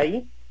estar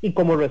ahí y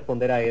cómo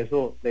responder a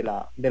eso de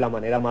la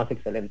manera más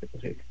excelente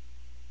posible.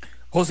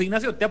 José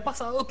Ignacio, ¿te ha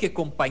pasado que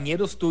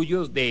compañeros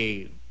tuyos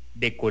de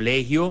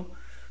colegio,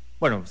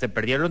 bueno, se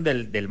perdieron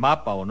del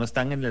mapa o no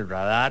están en el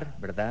radar,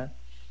 ¿verdad?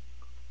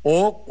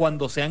 O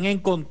cuando se han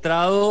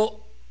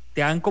encontrado,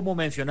 te han como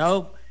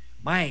mencionado,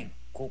 mae,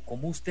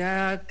 ¿cómo usted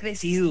ha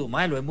crecido?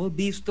 Mae, lo hemos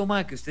visto,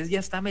 mae, que usted ya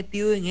está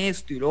metido en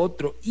esto y lo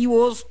otro. Y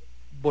vos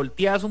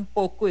volteas un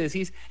poco y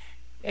decís,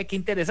 qué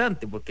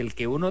interesante, porque el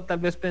que uno tal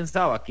vez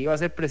pensaba que iba a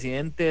ser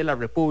presidente de la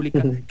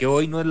República, que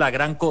hoy no es la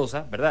gran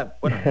cosa, ¿verdad?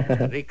 Bueno, en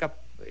Costa Rica,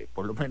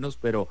 por lo menos,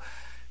 pero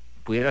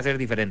pudiera ser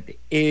diferente.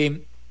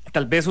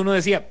 Tal vez uno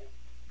decía,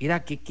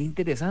 mira, qué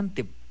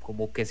interesante,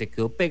 como que se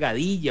quedó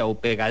pegadilla o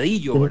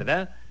pegadillo,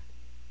 ¿verdad?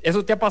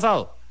 ¿Eso te ha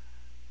pasado?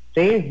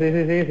 Sí,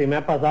 me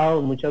ha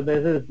pasado. Muchas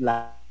veces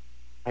la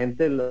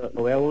gente lo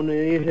ve a uno y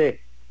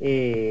dice,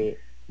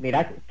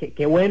 mira,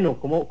 qué bueno,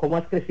 cómo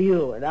has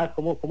crecido, ¿verdad?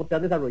 ¿Cómo te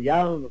has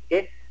desarrollado? ¿No?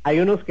 ¿Qué?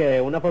 Hay unos que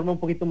de una forma un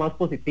poquito más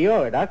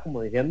positiva, ¿verdad?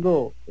 Como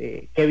diciendo,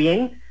 qué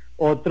bien.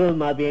 Otros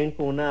más bien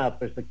con una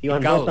perspectiva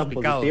no tan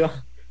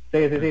positiva.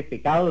 Sí,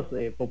 picados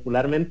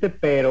popularmente,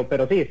 pero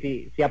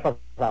sí ha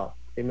pasado.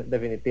 Sí,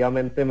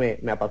 definitivamente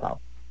me ha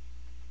pasado.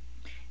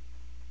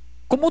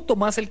 ¿Cómo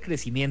tomás el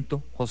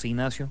crecimiento, José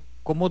Ignacio?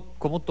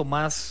 ¿Cómo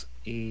tomás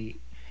el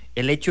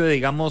hecho de,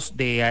 digamos,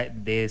 de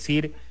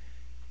decir,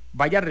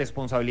 vaya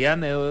responsabilidad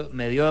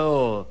me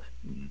dio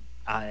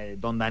a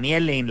don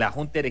Daniel en la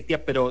junta directiva,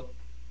 pero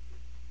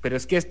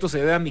es que esto se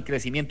debe a mi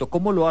crecimiento?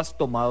 ¿Cómo lo has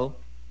tomado?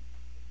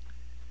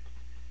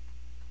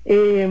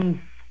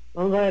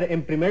 Vamos a ver,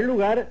 en primer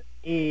lugar,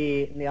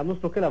 digamos,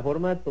 creo que la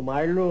forma de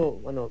tomarlo,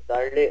 bueno,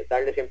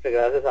 darle siempre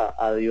gracias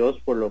a Dios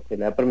por lo que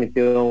le ha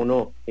permitido a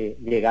uno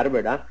llegar,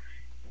 ¿verdad?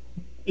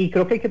 Y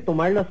creo que hay que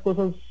tomar las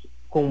cosas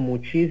con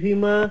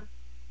muchísima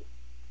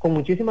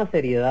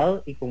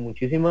seriedad y con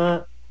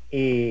muchísima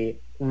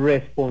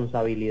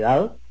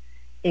responsabilidad,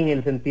 en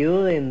el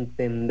sentido de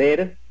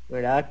entender,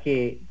 ¿verdad?,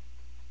 que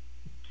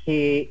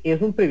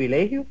es un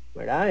privilegio,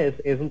 ¿verdad?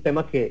 Es un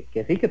tema que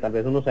sí, que tal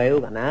vez uno se ha ido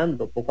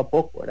ganando poco a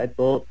poco, ¿verdad?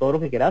 Todo lo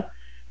que quieras,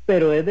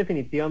 pero es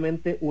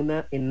definitivamente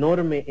una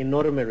enorme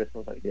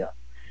responsabilidad.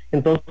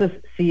 Entonces,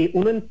 si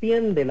uno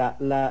entiende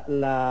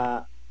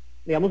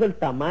digamos, el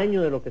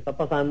tamaño de lo que está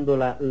pasando,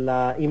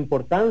 la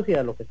importancia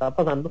de lo que está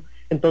pasando,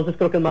 entonces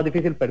creo que es más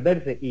difícil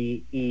perderse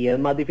y es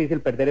más difícil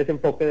perder ese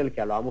enfoque del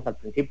que hablábamos al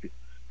principio,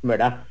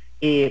 ¿verdad?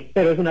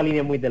 Pero es una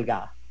línea muy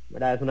delgada,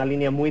 ¿verdad? Es una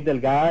línea muy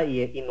delgada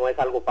y no es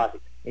algo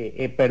fácil.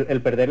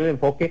 El perder el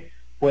enfoque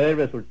puede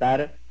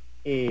resultar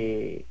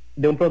de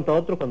un pronto a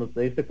otro, cuando te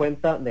diste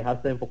cuenta,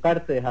 dejaste de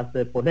enfocarte, dejaste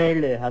de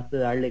ponerle, dejaste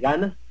de darle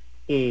ganas,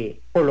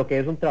 por lo que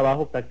es un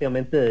trabajo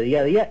prácticamente de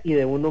día a día y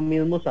de uno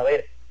mismo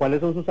saber cuáles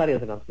son sus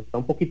áreas en las que está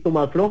un poquito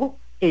más flojo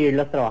e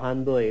irlas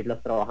trabajando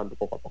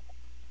poco a poco.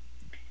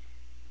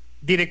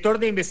 Director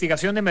de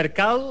Investigación de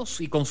Mercados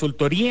y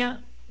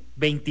Consultoría,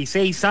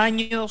 26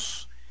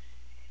 años,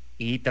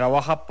 y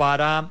trabaja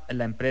para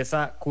la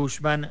empresa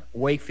Cushman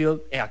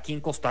Wakefield aquí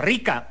en Costa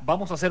Rica.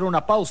 Vamos a hacer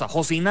una pausa.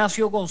 José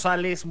Ignacio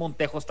González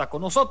Montejo está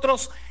con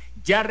nosotros.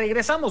 Ya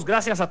regresamos.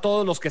 Gracias a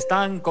todos los que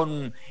están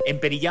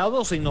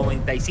emperillados en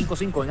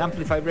 95.5 en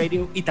Amplify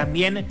Radio y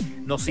también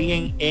nos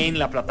siguen en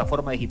la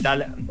plataforma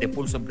digital de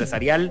Pulso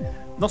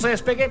Empresarial. No se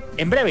despegue.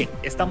 En breve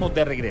estamos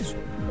de regreso.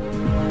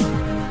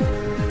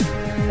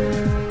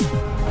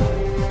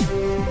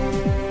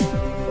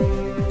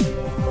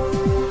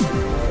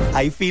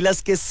 Hay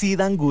filas que sí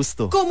dan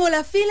gusto. Como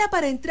la fila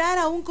para entrar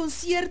a un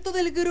concierto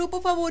del grupo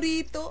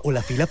favorito. O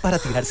la fila para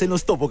tirarse en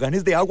los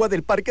toboganes de agua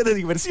del parque de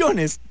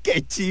diversiones.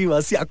 ¡Qué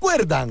chivas! ¿Se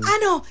acuerdan? Ah,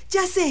 no,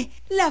 ya sé.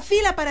 La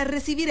fila para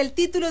recibir el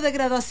título de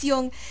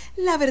graduación.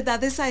 La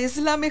verdad, esa es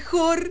la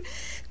mejor.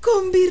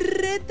 Con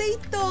birrete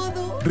y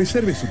todo.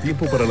 Reserve su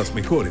tiempo para las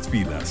mejores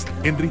filas.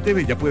 En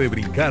Riteve ya puede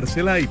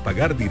brincársela y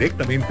pagar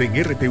directamente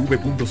en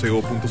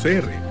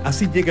rtv.co.cr.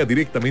 Así llega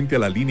directamente a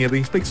la línea de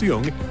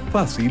inspección,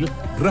 fácil,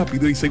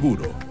 rápido y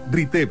seguro.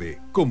 Riteve,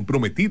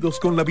 comprometidos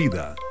con la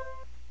vida.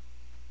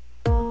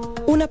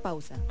 Una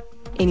pausa.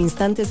 En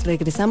instantes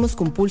regresamos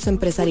con Pulso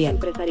Empresarial.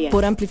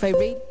 Por Amplify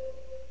Radio.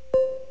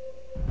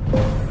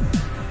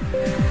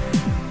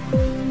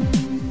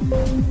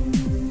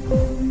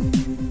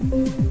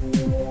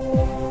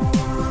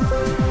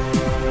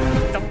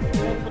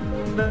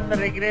 De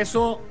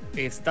regreso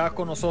está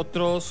con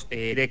nosotros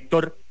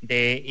director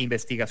de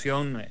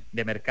investigación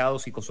de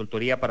mercados y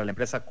consultoría para la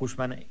empresa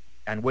Cushman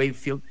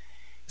Wakefield.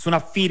 Es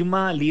una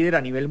firma líder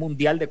a nivel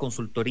mundial de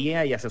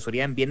consultoría y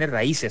asesoría en bienes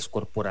raíces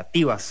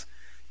corporativas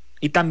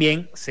y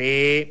también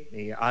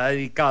se ha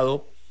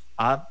dedicado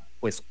a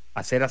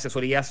hacer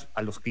asesorías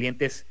a los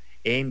clientes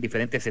en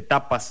diferentes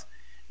etapas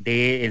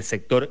del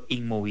sector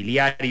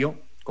inmobiliario.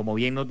 Como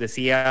bien nos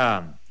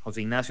decía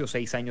José Ignacio,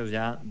 6 años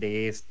ya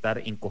de estar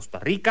en Costa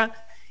Rica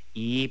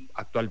y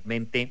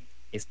actualmente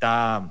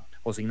está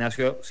José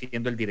Ignacio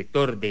siendo el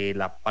director de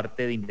la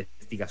parte de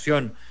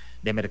investigación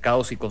de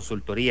mercados y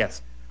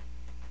consultorías.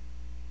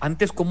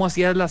 Antes, ¿cómo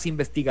hacías las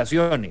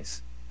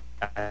investigaciones?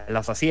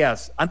 Las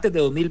hacías antes de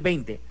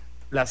 2020,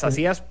 las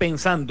hacías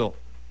pensando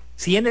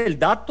sí en el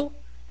dato,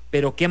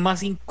 pero ¿qué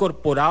más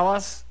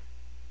incorporabas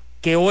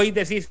que hoy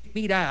decís,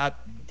 mira,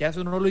 ya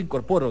eso no lo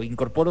incorporo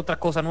otra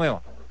cosa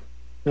nueva?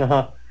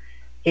 Ajá.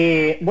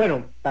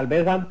 Bueno, tal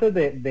vez antes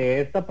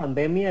de esta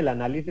pandemia el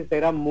análisis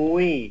era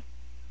muy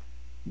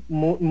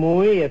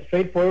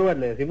straightforward,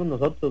 le decimos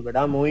nosotros,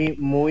 ¿verdad?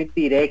 Muy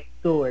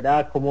directo,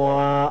 ¿verdad? Cómo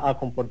va a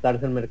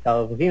comportarse el mercado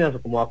de oficinas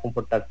o cómo va a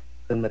comportarse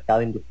el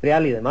mercado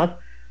industrial y demás.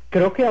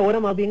 Creo que ahora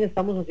más bien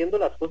estamos haciendo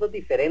las cosas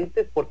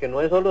diferentes, porque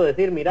no es solo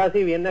decir, mira,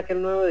 si viene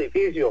aquel nuevo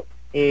edificio,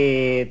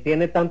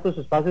 tiene tantos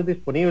espacios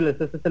disponibles,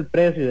 este es el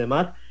precio y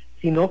demás,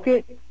 sino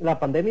que la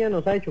pandemia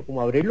nos ha hecho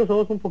como abrir los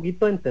ojos un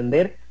poquito a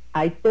entender,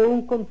 hay todo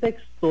un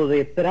contexto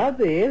detrás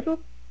de eso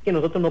que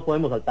nosotros no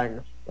podemos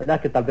saltarnos, ¿verdad?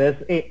 Que tal vez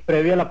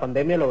previo a la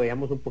pandemia lo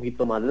veíamos un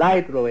poquito más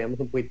light, lo veíamos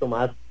un poquito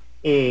más,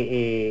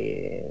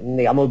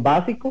 digamos,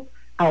 básico.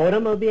 Ahora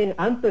más bien,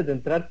 antes de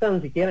entrar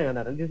tan siquiera en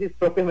análisis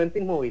propiamente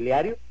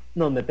inmobiliario,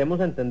 nos metemos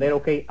a entender,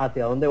 ok,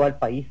 hacia dónde va el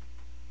país,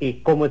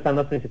 cómo están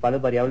las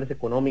principales variables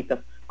económicas,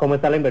 cómo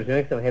está la inversión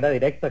extranjera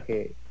directa,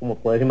 que como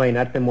puedes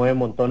imaginar te mueve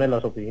montones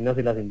las oficinas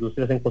y las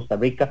industrias en Costa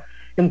Rica.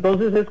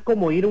 Entonces es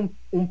como ir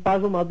un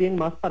paso más bien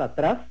más para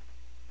atrás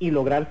y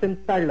lograr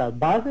sentar las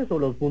bases o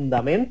los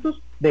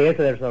fundamentos de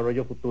ese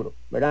desarrollo futuro,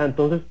 ¿verdad?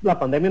 Entonces la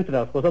pandemia, entre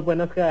las cosas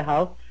buenas que ha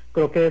dejado,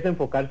 creo que es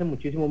enfocarse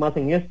muchísimo más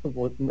en esto,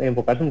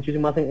 enfocarse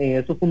muchísimo más en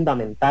estos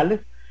fundamentales,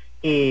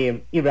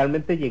 y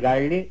realmente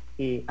llegarle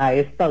a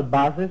estas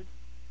bases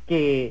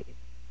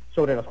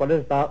sobre las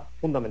cuales está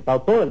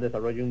fundamentado todo el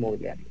desarrollo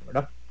inmobiliario,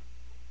 ¿verdad?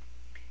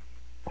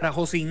 Para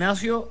José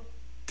Ignacio,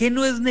 ¿qué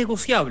no es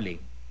negociable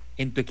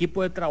en tu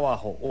equipo de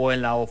trabajo o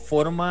en la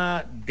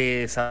forma de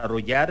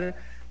desarrollar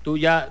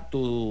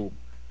tu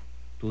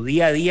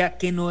día a día?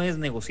 ¿Qué no es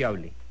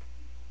negociable?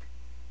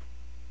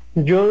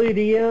 Yo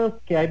diría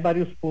que hay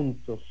varios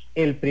puntos.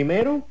 El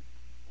primero,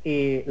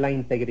 la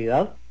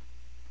integridad.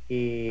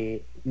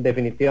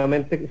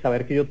 Definitivamente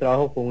saber que yo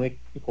trabajo con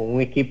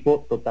un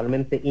equipo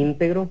totalmente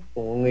íntegro,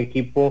 con un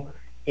equipo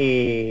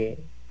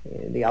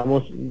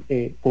digamos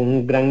con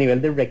un gran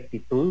nivel de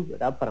rectitud,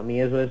 ¿verdad? Para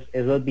mí eso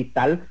es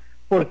vital,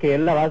 porque es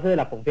la base de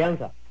la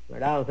confianza,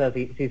 ¿verdad? O sea,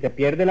 si se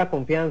pierde la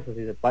confianza,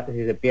 si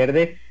se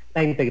pierde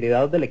la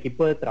integridad del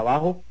equipo de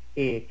trabajo,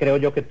 creo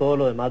yo que todo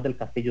lo demás del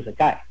castillo se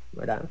cae,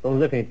 ¿verdad?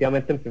 Entonces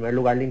definitivamente en primer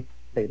lugar la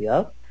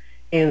integridad.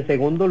 En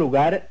segundo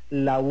lugar,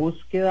 la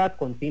búsqueda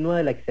continua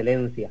de la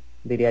excelencia,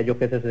 diría yo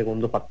que es el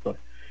segundo factor.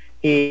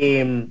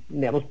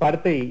 Digamos,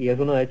 parte, y es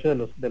uno de hecho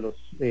de los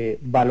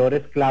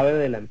valores clave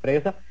de la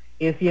empresa,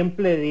 es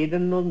siempre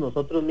irnos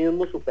nosotros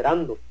mismos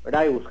superando,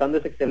 ¿verdad? Y buscando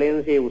esa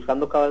excelencia, y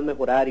buscando cada vez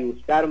mejorar, y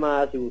buscar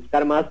más,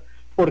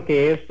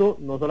 porque esto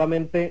no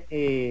solamente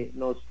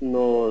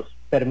nos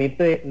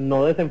permite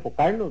no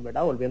desenfocarnos,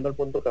 ¿verdad? Volviendo al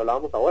punto que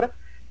hablábamos ahora,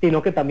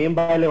 sino que también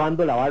va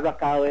elevando la barra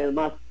cada vez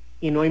más.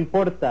 Y no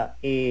importa,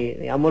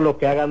 digamos, lo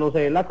que haga, no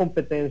sé, la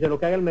competencia,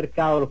 lo que haga el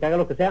mercado, lo que haga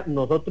lo que sea,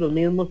 nosotros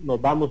mismos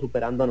nos vamos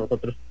superando a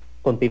nosotros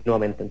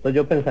continuamente. Entonces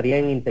yo pensaría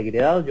en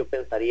integridad, yo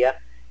pensaría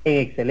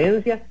en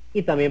excelencia,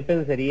 y también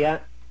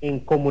pensaría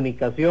en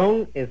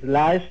comunicación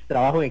 /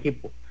 trabajo en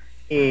equipo.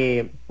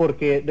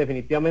 Porque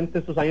definitivamente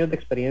estos años de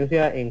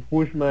experiencia en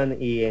Cushman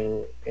y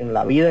en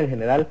la vida en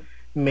general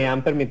me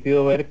han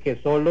permitido ver que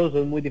solos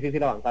es muy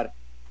difícil avanzar.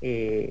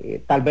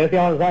 Tal vez si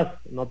avanzás,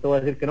 no te voy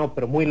a decir que no,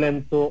 pero muy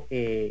lento,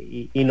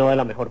 y no de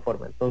la mejor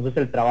forma. Entonces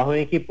el trabajo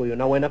en equipo y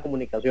una buena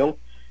comunicación,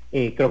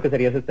 creo que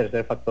sería ese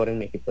tercer factor en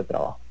mi equipo de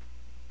trabajo.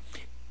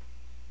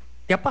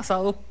 ¿Te ha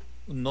pasado,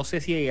 no sé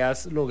si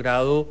has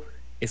logrado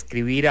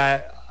escribir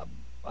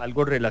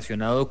algo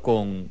relacionado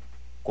con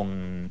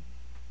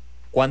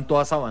cuánto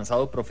has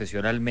avanzado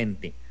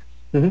profesionalmente?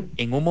 Uh-huh.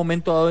 En un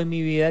momento dado en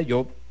mi vida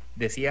yo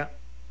decía,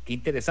 qué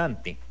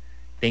interesante,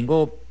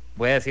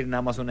 voy a decir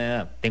nada más una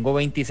edad, tengo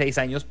 26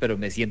 años, pero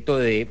me siento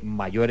de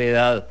mayor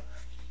edad.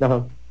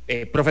 Uh-huh.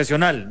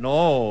 Profesional,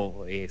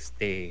 no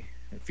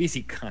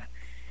física.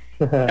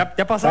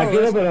 ¿Te ha pasado?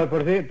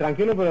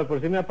 Tranquilo, pero por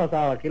sí me ha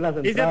pasado. Aquí las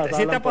entradas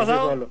 ¿Sí te ha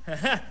pasado?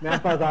 Me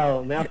ha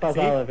pasado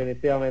 ¿Sí?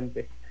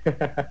 Definitivamente.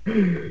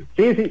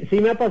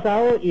 sí me ha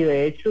pasado, y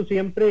de hecho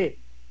siempre,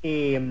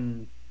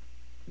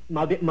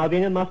 más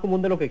bien es más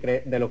común de lo que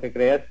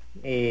crees.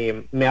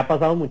 Me ha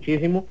pasado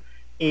muchísimo,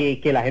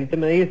 que la gente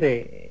me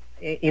dice,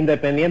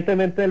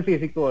 independientemente del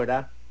físico,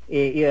 ¿verdad?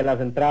 Y de las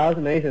entradas,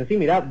 me dicen, sí,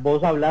 mira,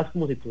 vos hablas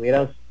como si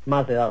tuvieras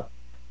más edad,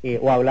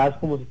 o hablas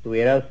como si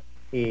tuvieras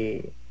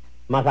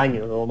más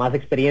años, o más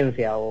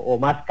experiencia, o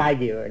más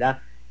calle, ¿verdad?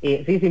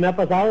 Sí me ha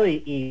pasado,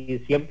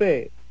 y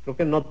siempre, creo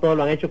que no todos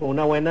lo han hecho con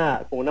una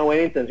buena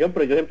intención,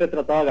 pero yo siempre he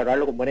tratado de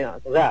agarrarlo con buena,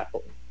 o sea,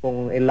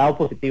 con el lado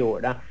positivo,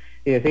 ¿verdad?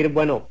 Y decir,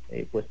 bueno,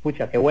 pues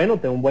pucha, qué bueno,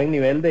 tengo un buen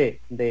nivel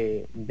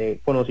de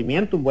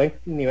conocimiento, un buen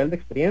nivel de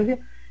experiencia,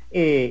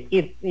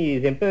 y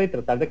siempre de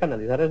tratar de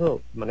canalizar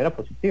eso de manera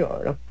positiva,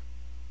 ¿verdad?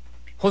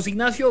 José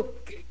Ignacio,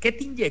 ¿qué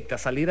te inyecta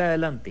salir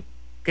adelante?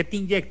 ¿Qué te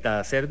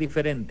inyecta ser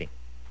diferente?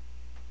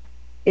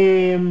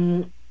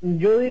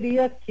 Yo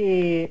diría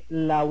que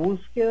la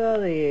búsqueda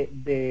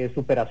de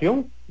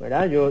superación,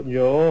 ¿verdad?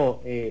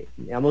 Yo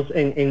digamos,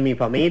 en mi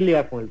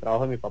familia, con el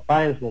trabajo de mi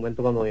papá, en su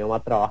momento cuando mi mamá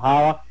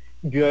trabajaba,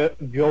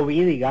 yo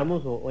vi,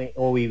 digamos,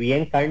 o viví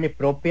en carne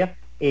propia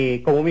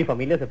cómo mi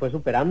familia se fue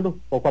superando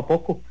poco a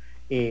poco.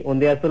 Un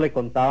día esto le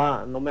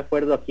contaba, no me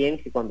acuerdo a quién,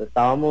 que cuando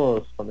estaba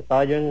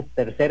yo en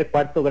tercer,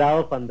 cuarto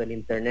grado, cuando el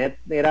internet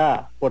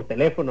era por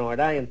teléfono,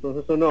 ¿verdad? Y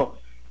entonces uno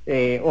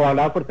o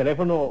hablaba por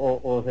teléfono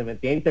o se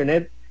metía a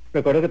internet.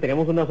 Recuerdo que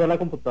teníamos una sola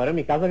computadora en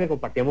mi casa que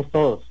compartíamos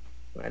todos,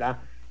 ¿verdad?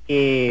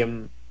 Y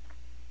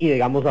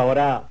digamos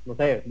ahora, no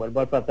sé,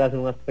 vuelvo para atrás en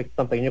un aspecto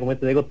tan pequeño como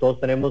te digo, todos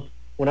tenemos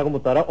una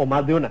computadora o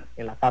más de una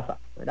en la casa,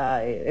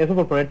 ¿verdad? Eso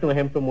por ponerte un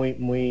ejemplo muy,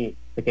 muy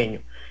pequeño.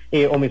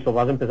 O mis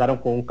papás empezaron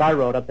con un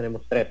carro, ahora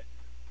tenemos 3.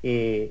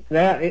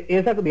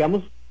 Esa,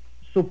 digamos,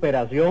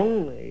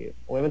 superación,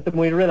 obviamente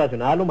muy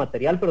relacionada a lo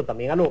material, pero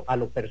también a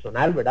lo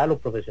personal, ¿verdad? A lo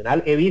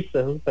profesional, he visto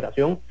esa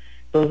superación,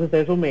 entonces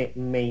eso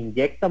me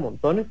inyecta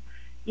montones.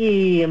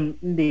 Y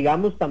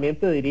digamos, también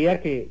te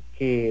diría que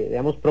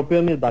digamos, propio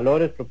de mis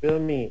valores, propio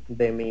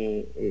de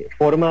mi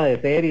forma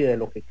de ser y de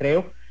lo que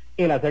creo,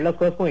 el hacer las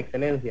cosas con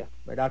excelencia,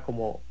 ¿verdad?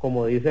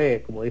 Como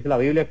dice la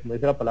Biblia, como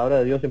dice la palabra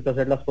de Dios, siempre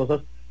hacer las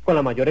cosas con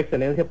la mayor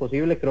excelencia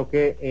posible. Creo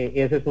que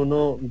ese es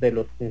uno de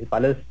los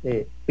principales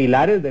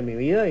pilares de mi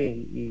vida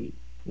y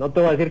no te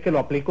voy a decir que lo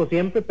aplico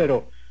siempre,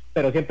 pero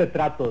siempre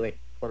trato de,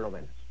 por lo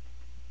menos.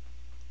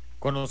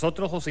 Con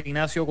nosotros José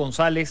Ignacio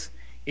González,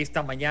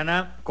 esta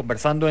mañana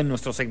conversando en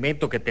nuestro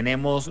segmento que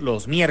tenemos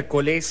los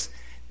miércoles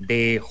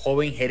de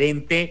Joven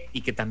Gerente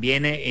y que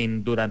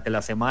también durante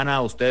la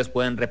semana ustedes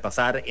pueden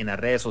repasar en las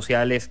redes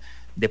sociales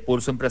de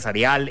Pulso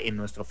Empresarial, en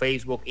nuestro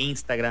Facebook,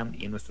 Instagram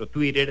y en nuestro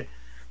Twitter,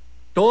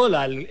 todo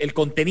el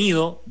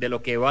contenido de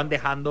lo que van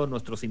dejando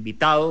nuestros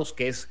invitados,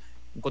 que es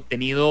un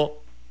contenido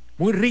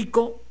muy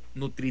rico,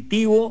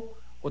 nutritivo,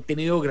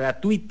 contenido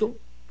gratuito,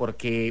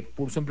 porque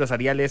Pulso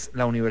Empresarial es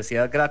la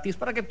universidad gratis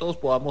para que todos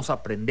podamos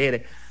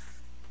aprender.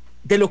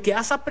 De lo que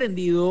has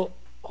aprendido,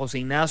 José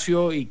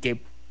Ignacio, y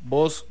que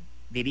vos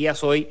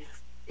dirías hoy,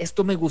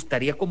 esto me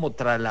gustaría como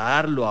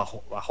trasladarlo a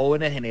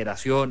jóvenes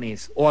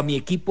generaciones o a mi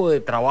equipo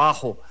de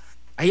trabajo.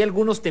 Hay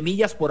algunos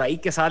temillas por ahí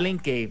que salen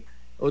que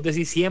vos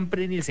decís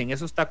siempre, Nielsen,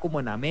 eso está como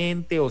en la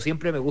mente, o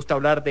siempre me gusta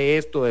hablar de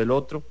esto, del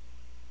otro.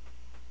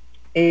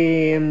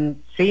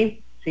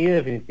 Sí,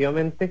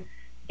 definitivamente.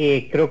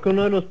 Creo que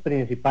uno de los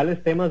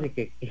principales temas y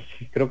que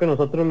creo que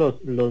nosotros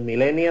los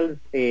millennials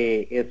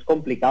es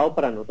complicado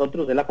para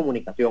nosotros es la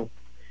comunicación.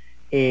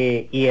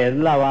 Y es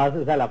la base,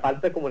 o sea, la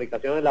falta de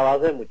comunicación es la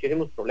base de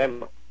muchísimos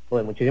problemas o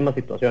de muchísimas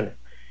situaciones.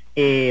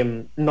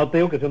 No te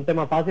digo que sea un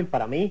tema fácil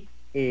para mí.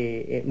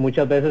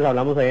 Muchas veces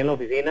hablamos ahí en la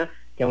oficina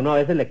que a uno a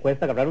veces le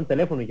cuesta agarrar un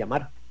teléfono y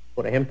llamar,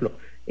 por ejemplo,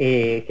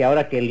 que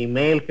ahora que el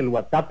email, que el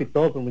WhatsApp y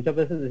todo, pero muchas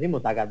veces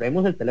decimos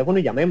agarremos el teléfono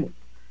y llamemos.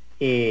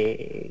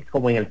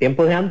 Como en el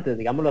tiempo de antes,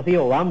 digámoslo así,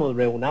 o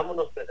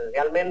reunámonos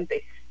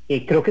presencialmente.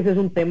 Creo que ese es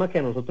un tema que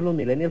a nosotros los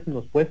millennials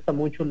nos cuesta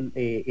mucho.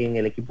 En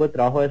el equipo de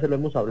trabajo a veces lo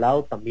hemos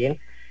hablado también,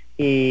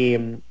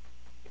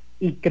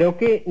 y creo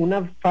que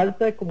una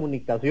falta de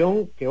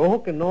comunicación, que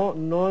ojo que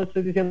no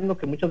estoy diciendo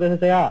que muchas veces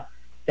sea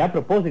a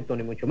propósito,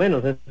 ni mucho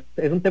menos,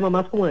 es un tema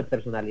más como de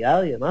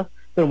personalidad y demás,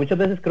 pero muchas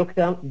veces creo que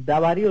da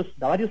varios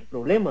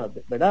problemas,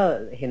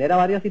 ¿verdad? Genera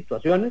varias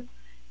situaciones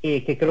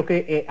que creo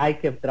que hay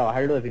que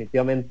trabajarlo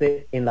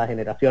definitivamente en las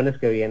generaciones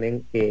que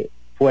vienen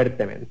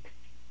fuertemente.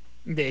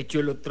 De hecho,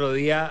 el otro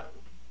día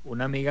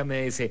una amiga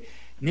me dice,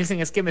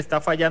 Nielsen, es que me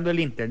está fallando el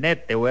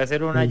internet, te voy a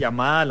hacer una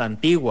llamada a la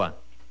antigua.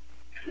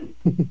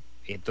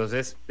 Y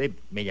entonces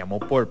me llamó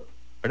por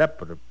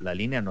la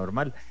línea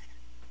normal.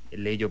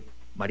 Le digo,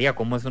 María,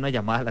 ¿cómo es una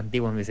llamada a la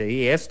antigua? Me dice,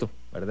 y esto,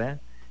 ¿verdad?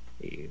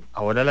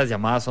 Ahora las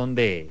llamadas son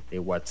de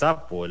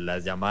WhatsApp, o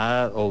las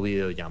llamadas, o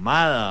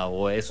videollamada,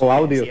 o eso, o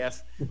audio,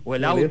 decías, o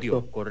el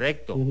audio,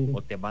 correcto,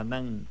 o te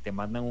mandan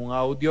un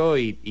audio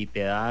y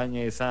te dan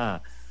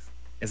esa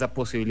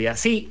posibilidad.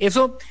 Sí,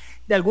 eso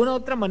de alguna u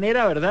otra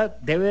manera, ¿verdad?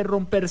 Debe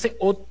romperse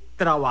o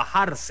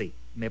trabajarse.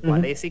 Me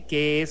parece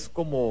que es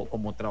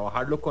como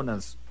trabajarlo con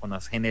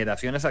las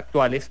generaciones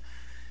actuales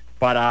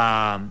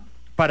para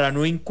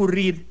no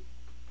incurrir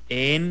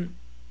en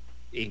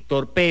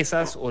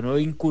torpezas o no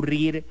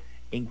incurrir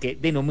en que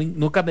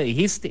nunca me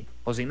dijiste,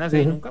 José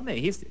Ignacio, nunca me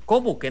dijiste.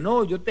 ¿Cómo que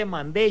no? Yo te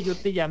mandé, yo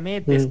te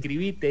llamé, te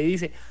escribí, te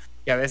dice,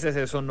 y a veces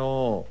eso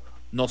no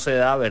se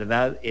da,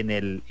 ¿verdad? En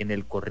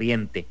el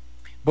corriente.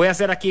 Voy a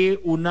hacer aquí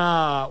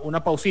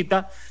una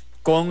pausita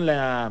con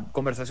la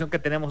conversación que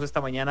tenemos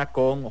esta mañana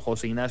con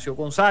José Ignacio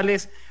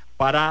González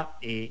para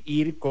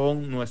ir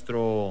con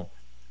nuestro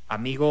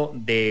amigo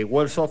de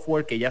World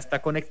Software que ya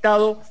está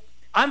conectado.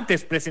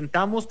 Antes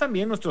presentamos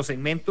también nuestro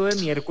segmento de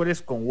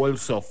miércoles con World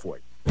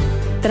Software.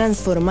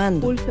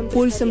 Transformando.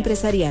 Pulso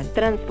Empresarial.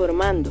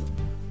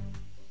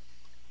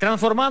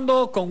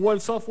 Transformando con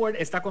World Software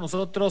está con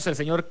nosotros el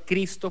señor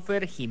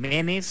Christopher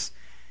Jiménez,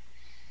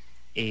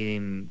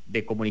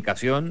 de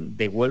comunicación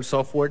de World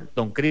Software.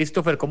 Don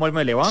Christopher, ¿cómo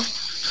me le va?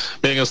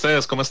 Bien,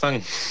 ¿ustedes cómo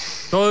están?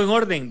 Todo en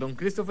orden, don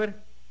Christopher.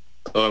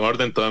 Todo en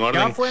orden.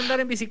 ¿Ya fue a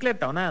andar en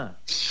bicicleta o nada?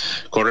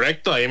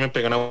 Correcto, ahí me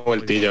pegué una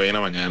vueltilla hoy en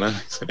la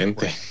mañana.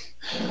 Excelente.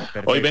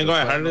 Perfecto, hoy vengo a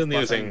dejarles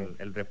Nielsen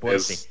el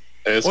reporte.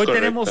 Es hoy correcto.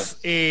 Tenemos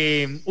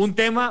un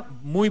tema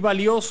muy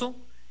valioso.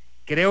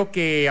 Creo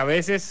que a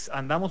veces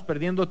andamos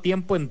perdiendo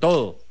tiempo en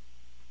todo.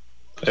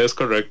 Es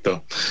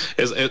correcto.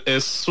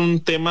 Es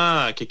un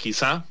tema que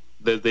quizá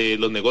desde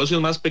los negocios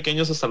más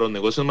pequeños hasta los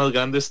negocios más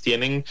grandes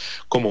tienen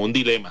como un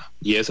dilema,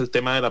 y es el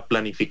tema de la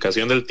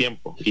planificación del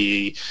tiempo,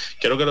 y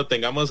quiero que lo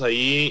tengamos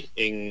ahí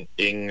en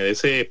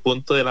ese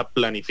punto de la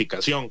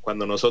planificación.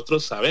 Cuando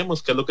nosotros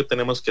sabemos qué es lo que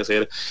tenemos que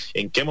hacer,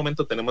 en qué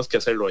momento tenemos que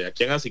hacerlo y a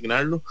quién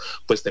asignarlo,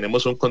 pues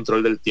tenemos un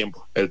control del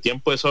tiempo. El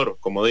tiempo es oro,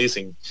 como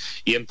dicen,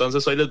 y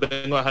entonces hoy les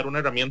vengo a dejar una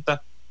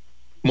herramienta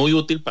muy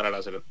útil para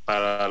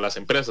las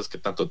empresas que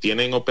tanto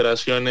tienen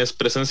operaciones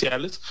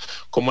presenciales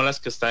como las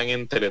que están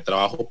en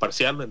teletrabajo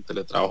parcial o en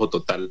teletrabajo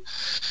total.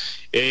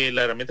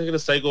 La herramienta que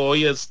les traigo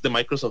hoy es de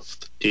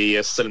Microsoft y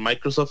es el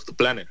Microsoft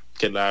Planner,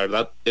 que la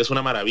verdad es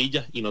una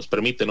maravilla y nos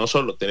permite no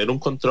solo tener un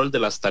control de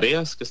las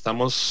tareas que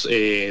estamos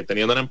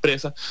teniendo en la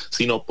empresa,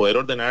 sino poder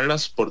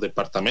ordenarlas por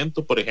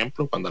departamento, por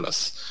ejemplo, cuando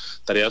las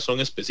tareas son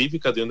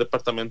específicas de un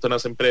departamento en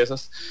las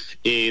empresas.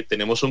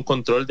 Tenemos un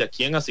control de a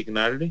quién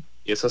asignarle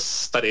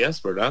esas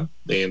tareas, ¿verdad?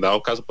 En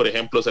dado caso, por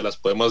ejemplo, se las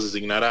podemos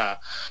asignar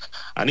a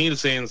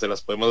Nielsen, se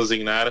las podemos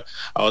asignar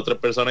a otra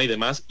persona y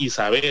demás, y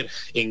saber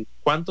en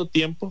cuánto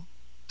tiempo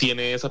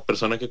tiene esa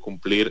persona que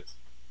cumplir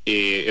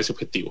ese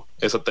objetivo,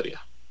 esa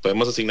tarea.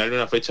 Podemos asignarle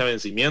una fecha de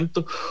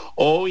vencimiento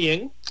o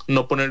bien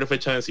no ponerle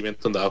fecha de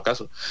vencimiento en dado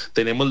caso.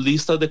 Tenemos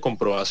listas de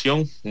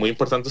comprobación muy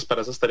importantes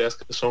para esas tareas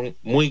que son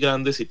muy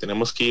grandes y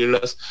tenemos que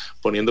irlas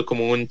poniendo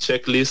como un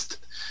checklist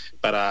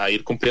para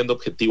ir cumpliendo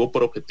objetivo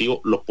por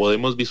objetivo. Lo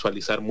podemos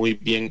visualizar muy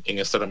bien en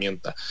esta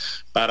herramienta.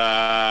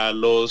 Para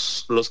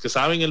los que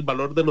saben el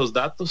valor de los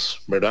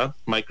datos, ¿verdad?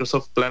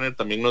 Microsoft Planner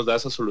también nos da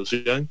esa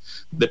solución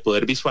de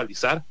poder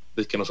visualizar,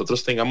 de que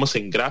nosotros tengamos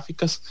en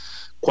gráficas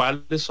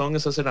cuáles son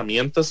esas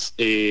herramientas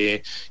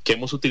que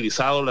hemos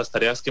utilizado, las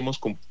tareas que hemos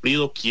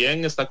cumplido,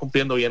 quién está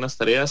cumpliendo bien las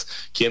tareas,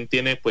 quién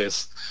tiene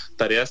pues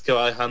tareas que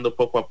va dejando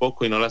poco a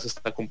poco y no las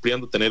está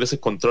cumpliendo. Tener ese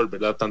control,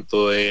 ¿verdad?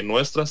 Tanto de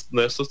nuestros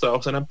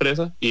trabajos en la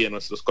empresa y de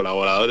nuestros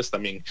colaboradores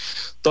también.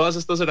 Todas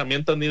estas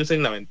herramientas,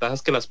 Nielsen, la ventaja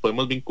es que las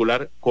podemos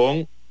vincular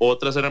con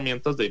otras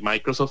herramientas de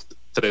Microsoft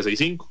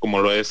 365,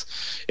 como lo es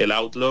el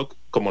Outlook,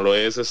 como lo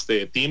es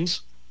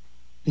Teams,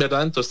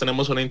 ¿verdad? Entonces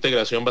tenemos una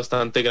integración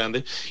bastante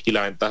grande y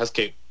la ventaja es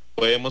que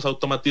podemos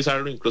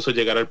automatizarlo, incluso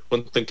llegar al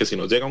punto en que si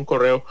nos llega un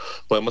correo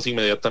podemos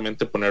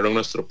inmediatamente ponerlo en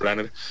nuestro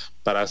planner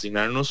para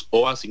asignarnos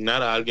o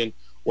asignar a alguien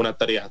una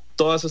tarea.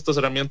 Todas estas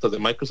herramientas de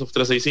Microsoft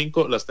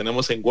 365 las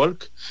tenemos en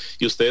Walk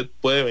y usted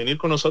puede venir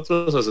con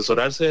nosotros,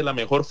 asesorarse de la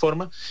mejor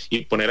forma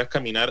y poner a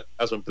caminar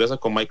a su empresa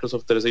con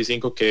Microsoft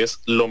 365, que es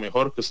lo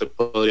mejor que usted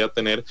podría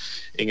tener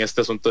en este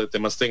asunto de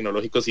temas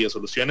tecnológicos y de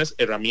soluciones,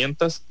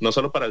 herramientas no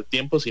solo para el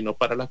tiempo sino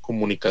para la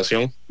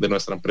comunicación de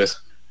nuestra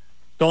empresa.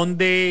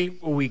 ¿Dónde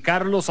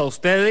ubicarlos a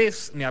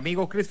ustedes, mi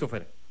amigo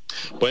Christopher?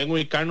 Pueden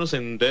ubicarnos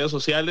en redes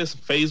sociales,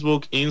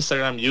 Facebook,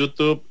 Instagram,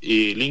 YouTube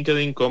y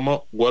LinkedIn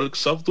como Walk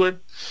Software,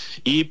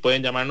 y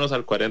pueden llamarnos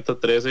al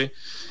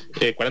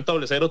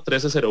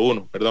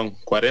 4000-1301, perdón,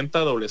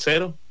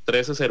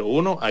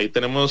 4000-1301. Ahí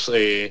tenemos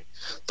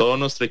todo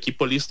nuestro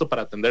equipo listo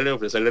para atenderle y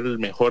ofrecerle el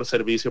mejor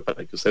servicio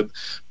para que usted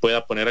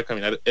pueda poner a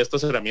caminar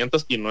estas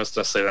herramientas y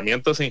nuestras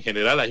herramientas en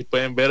general. Ahí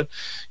pueden ver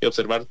y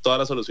observar todas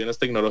las soluciones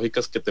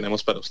tecnológicas que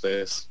tenemos para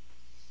ustedes.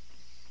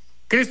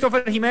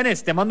 Christopher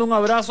Jiménez, te mando un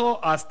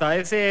abrazo hasta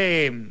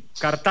ese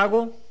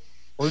Cartago.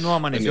 Hoy no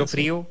amaneció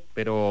frío,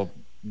 pero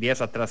días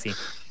atrás sí.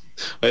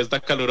 Hoy está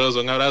caluroso.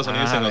 Un abrazo,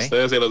 Nielsen, a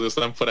ustedes y a los que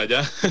están por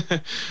allá.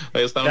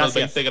 Hoy está unos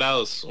 20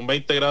 grados. Un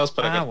 20 grados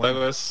para Cartago,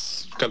 bueno,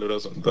 es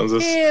caluroso.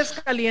 Entonces, sí, es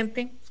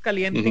caliente.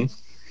 Uh-huh.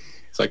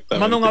 Exactamente.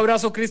 Mando un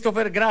abrazo,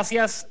 Christopher.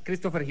 Gracias.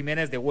 Christopher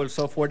Jiménez de World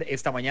Software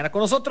esta mañana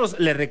con nosotros.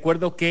 Les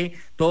recuerdo que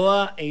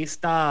toda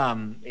esta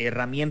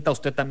herramienta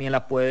usted también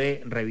la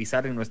puede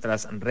revisar en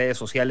nuestras redes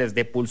sociales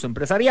de Pulso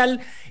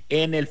Empresarial,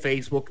 en el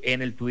Facebook,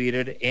 en el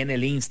Twitter, en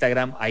el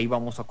Instagram. Ahí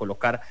vamos a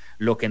colocar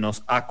lo que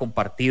nos ha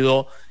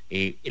compartido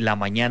la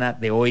mañana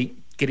de hoy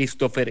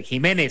Christopher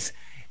Jiménez.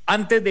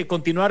 Antes de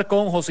continuar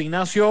con José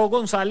Ignacio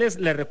González,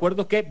 les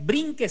recuerdo que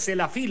brínquese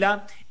la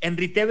fila. En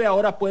Riteve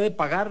ahora puede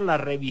pagar la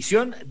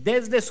revisión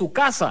desde su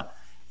casa.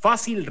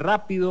 Fácil,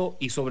 rápido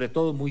y sobre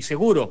todo muy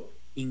seguro.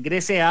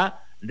 Ingrese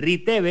a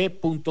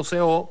riteve.co.cr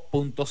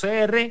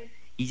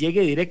y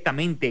llegue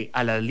directamente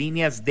a las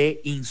líneas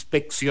de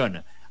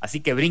inspección. Así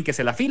que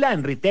brínquese la fila.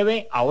 En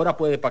Riteve ahora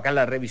puede pagar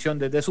la revisión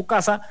desde su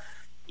casa.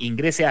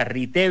 Ingrese a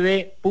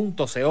riteve.co.cr.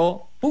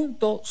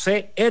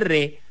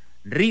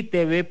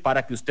 Riteve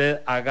para que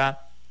usted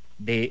haga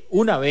de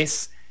una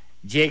vez,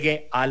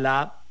 llegue a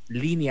la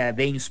línea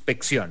de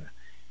inspección.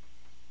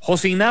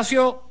 José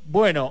Ignacio,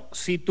 bueno,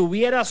 si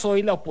tuvieras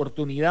hoy la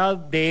oportunidad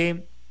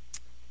de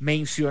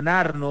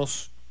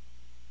mencionarnos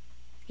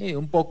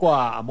un poco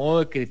a modo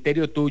de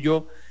criterio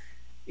tuyo,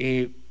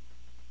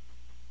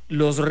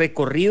 los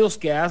recorridos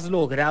que has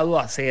logrado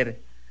hacer,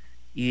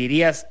 y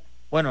dirías,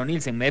 bueno,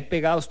 Nielsen, me he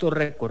pegado estos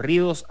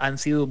recorridos, han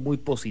sido muy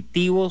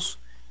positivos.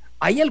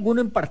 ¿Hay alguno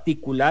en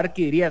particular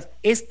que dirías,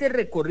 este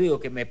recorrido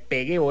que me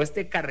pegué o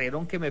este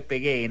carrerón que me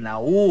pegué en la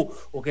U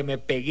o que me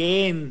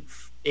pegué en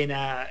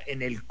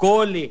el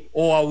cole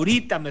o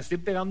ahorita me estoy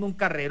pegando un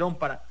carrerón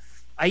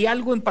 ¿Hay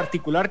algo en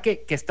particular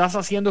que estás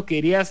haciendo que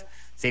dirías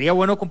sería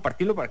bueno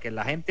compartirlo para que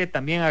la gente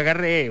también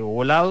agarre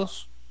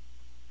volados?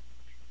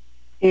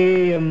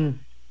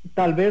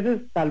 Tal vez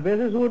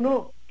es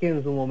uno que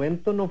en su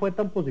momento no fue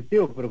tan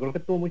positivo, pero creo que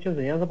tuvo mucha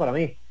enseñanza para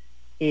mí.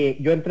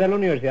 Yo entré a la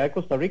Universidad de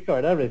Costa Rica,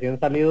 ¿verdad? Recién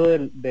salido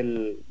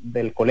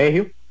del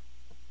colegio,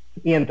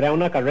 y entré a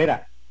una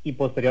carrera y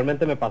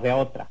posteriormente me pasé a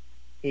otra.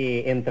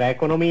 Entré a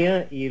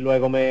economía y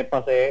luego me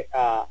pasé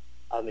a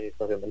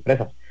administración de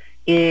empresas.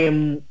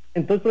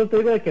 Entonces, por eso te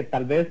digo de que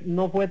tal vez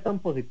no fue tan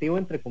positivo,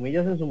 entre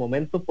comillas, en su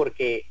momento,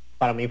 porque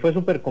para mí fue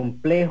súper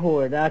complejo,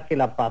 ¿verdad? Que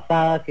la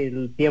pasada, que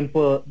el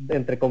tiempo,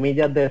 entre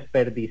comillas,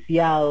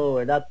 desperdiciado,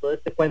 ¿verdad? Todo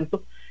este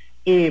cuento.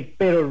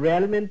 Pero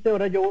realmente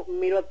ahora yo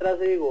miro atrás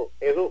y digo,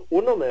 eso,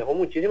 uno, me dejó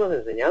muchísimas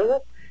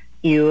enseñanzas,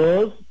 y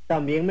dos,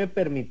 también me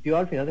permitió,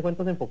 al final de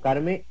cuentas,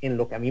 enfocarme en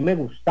lo que a mí me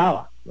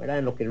gustaba, ¿verdad?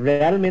 En lo que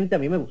realmente a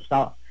mí me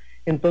gustaba.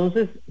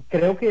 Entonces,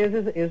 creo que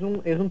ese es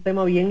un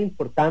tema bien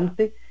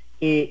importante,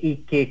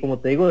 y que, como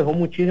te digo, dejó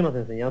muchísimas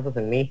enseñanzas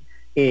en mí.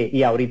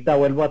 Y ahorita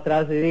vuelvo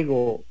atrás y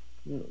digo,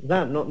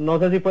 no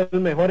sé si fue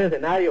el mejor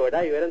escenario,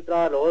 ¿verdad? Y hubiera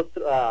entrado a lo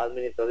otro, a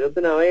administración de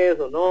una vez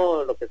o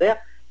no, lo que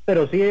sea,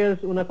 pero sí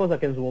es una cosa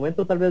que en su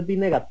momento tal vez vi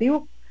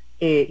negativo,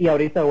 y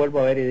ahorita vuelvo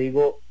a ver y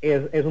digo,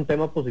 es un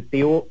tema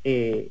positivo,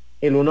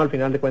 el uno al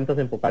final de cuentas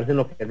enfocarse en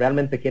lo que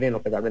realmente quiere, en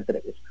lo que realmente le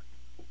gusta.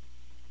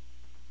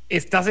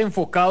 ¿Estás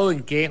enfocado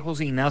en qué,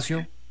 José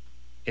Ignacio?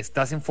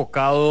 ¿Estás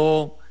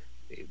enfocado?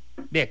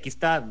 Ve, aquí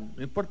está,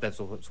 no importa,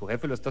 su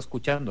jefe lo está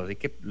escuchando, así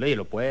que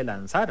lo puede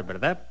lanzar,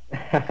 ¿verdad?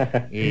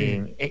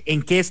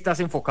 ¿En qué estás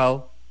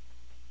enfocado?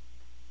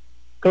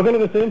 Creo que lo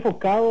que estoy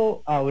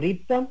enfocado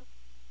ahorita,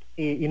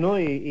 y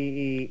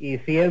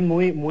sí es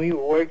muy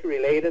work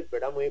related,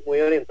 ¿verdad? Muy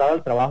orientado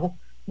al trabajo,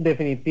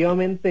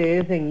 definitivamente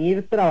es en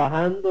ir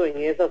trabajando en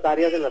esas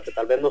áreas en las que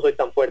tal vez no soy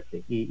tan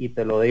fuerte, y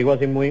te lo digo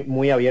así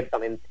muy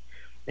abiertamente.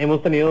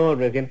 Hemos tenido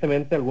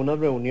recientemente algunas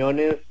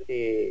reuniones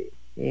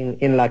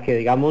en la que,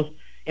 digamos,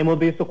 hemos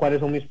visto cuáles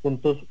son mis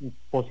puntos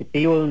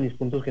positivos, mis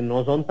puntos que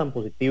no son tan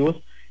positivos,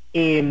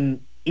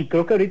 y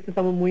creo que ahorita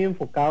estamos muy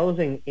enfocados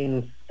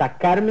en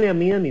sacarme a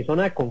mí de mi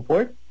zona de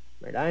confort,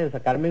 ¿verdad? En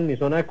sacarme en mi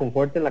zona de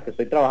confort en la que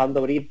estoy trabajando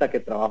ahorita, que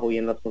trabajo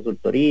bien las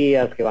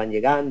consultorías que van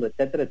llegando,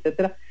 etcétera,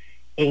 etcétera,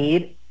 en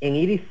ir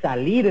y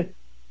salir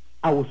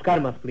a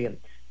buscar más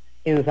clientes,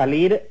 en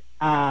salir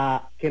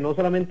a que no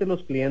solamente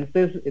los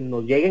clientes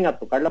nos lleguen a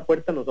tocar la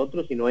puerta a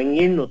nosotros, sino en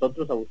ir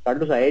nosotros a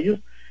buscarlos a ellos,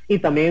 y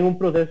también en un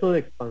proceso de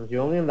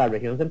expansión en la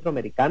región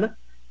centroamericana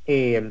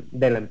de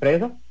la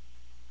empresa,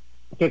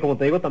 que, como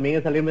te digo, también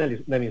es salirme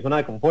de mi zona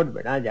de confort,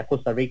 ¿verdad? Ya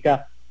Costa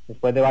Rica,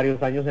 después de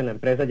varios años en la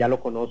empresa, ya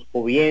lo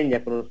conozco bien,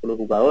 ya conozco los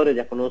jugadores,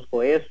 ya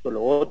conozco esto,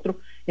 lo otro.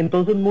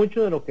 Entonces,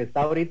 mucho de lo que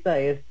está ahorita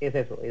es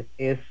eso,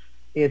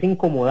 es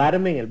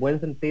incomodarme en el buen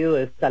sentido,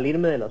 es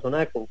salirme de la zona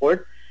de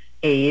confort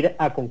e ir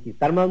a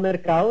conquistar más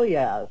mercado, y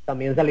a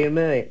también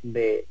salirme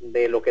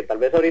de lo que tal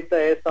vez ahorita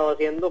he estado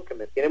haciendo, que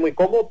me tiene muy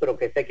cómodo, pero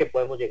que sé que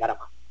podemos llegar a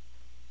más.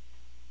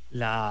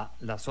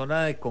 La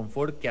zona de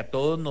confort que a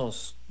todos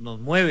nos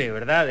mueve,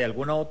 ¿verdad? De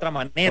alguna u otra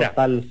manera.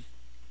 Total.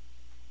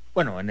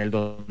 Bueno, en el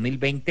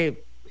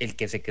 2020, el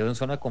que se quedó en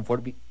zona de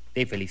confort,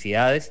 de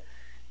felicidades.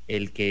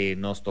 El que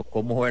nos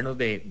tocó movernos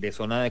de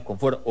zona de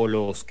confort, o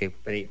los que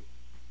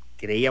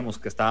creíamos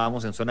que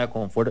estábamos en zona de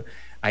confort,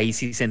 ahí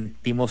sí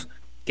sentimos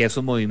que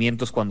esos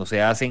movimientos, cuando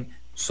se hacen,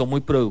 son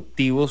muy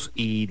productivos,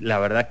 y la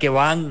verdad que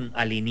van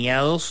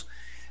alineados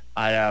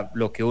a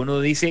lo que uno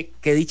dice,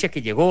 qué dicha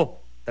que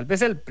llegó. Tal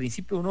vez al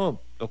principio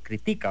uno lo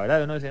critica,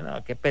 ¿verdad? Uno dice,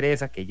 no, qué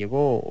pereza que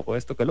llegó, o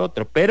esto que el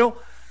otro, pero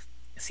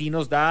sí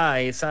nos da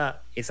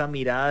esa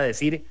mirada de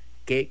decir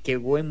qué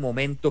buen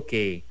momento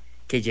que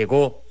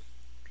llegó.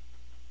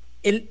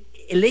 El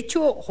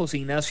hecho, José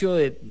Ignacio,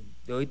 de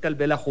hoy, tal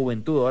vez la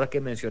juventud, ahora que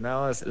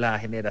mencionabas la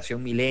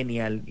generación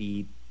millennial,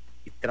 y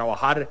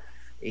trabajar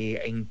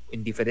en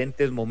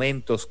diferentes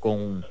momentos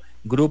con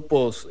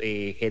grupos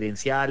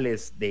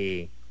gerenciales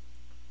de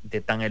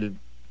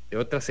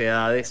otras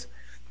edades,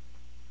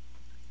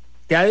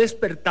 ¿te ha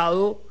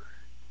despertado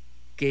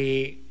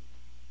que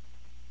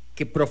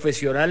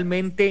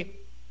profesionalmente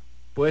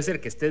puede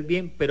ser que estés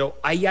bien, pero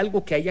hay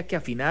algo que haya que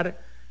afinar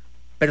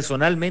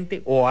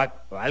personalmente, o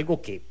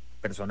algo que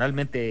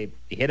personalmente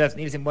dijeras,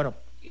 Nielsen, bueno,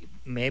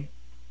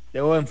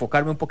 debo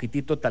enfocarme un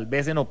poquitito tal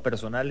vez en lo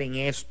personal en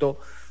esto,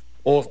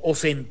 o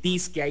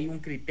sentís que hay un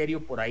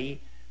criterio por ahí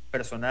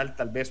personal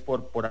tal vez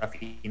por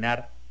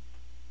afinar?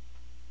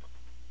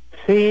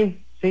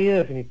 Sí,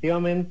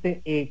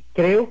 definitivamente.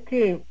 Creo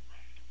que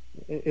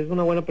es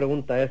una buena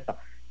pregunta esta.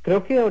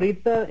 Creo que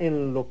ahorita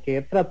en lo que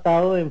he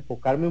tratado de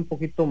enfocarme un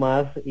poquito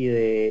más, y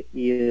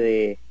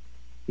de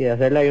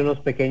hacerle ahí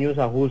unos pequeños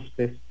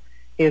ajustes,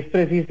 es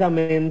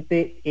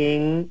precisamente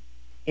en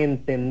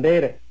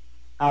entender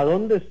a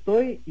dónde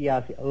estoy y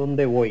hacia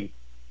dónde voy,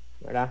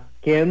 ¿verdad?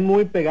 Que es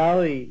muy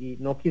pegado, y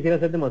no quisiera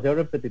ser demasiado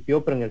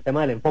repetitivo, pero en el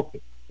tema del enfoque,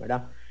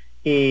 ¿verdad?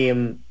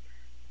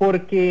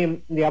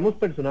 Porque, digamos,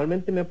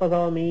 personalmente me ha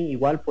pasado a mí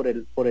igual por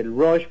el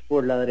rush,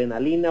 por la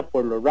adrenalina,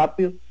 por lo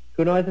rápido,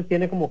 que uno a veces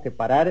tiene como que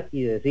parar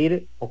y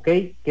decir, ok,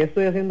 ¿qué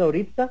estoy haciendo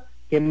ahorita?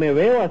 qué me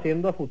veo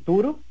haciendo a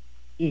futuro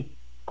y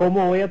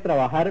cómo voy a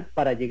trabajar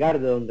para llegar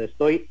de donde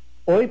estoy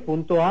hoy,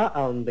 punto A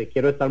donde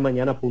quiero estar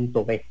mañana,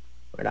 punto B,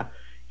 ¿verdad?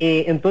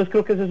 Entonces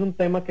creo que ese es un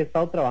tema que he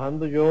estado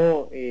trabajando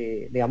yo,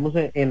 digamos,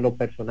 en lo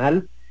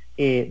personal,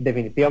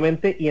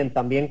 definitivamente, y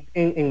también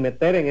en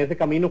meter en ese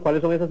camino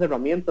cuáles son esas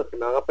herramientas que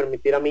me van a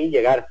permitir a mí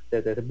llegar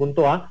desde ese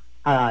punto A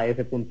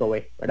ese punto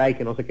B, ¿verdad? Y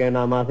que no se quede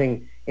nada más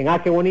en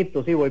qué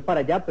bonito, sí, voy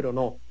para allá, pero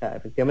no, o sea,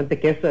 efectivamente,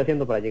 ¿qué estoy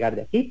haciendo para llegar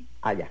de aquí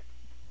a allá?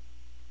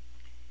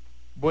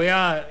 Voy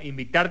a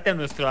invitarte a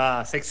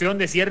nuestra sección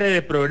de cierre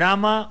de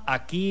programa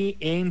aquí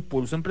en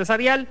Pulso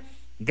Empresarial.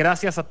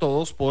 Gracias a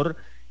todos por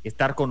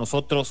estar con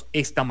nosotros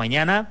esta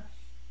mañana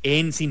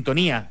en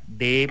sintonía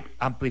de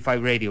Amplify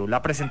Radio.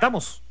 La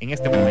presentamos en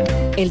este momento.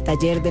 El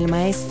taller del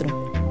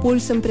maestro,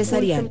 Pulso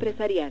Empresarial.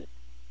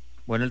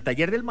 Bueno, el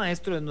taller del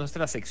maestro es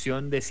nuestra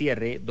sección de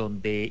cierre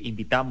donde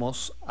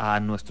invitamos a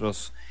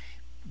nuestros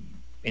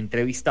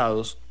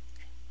entrevistados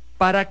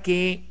para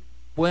que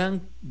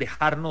puedan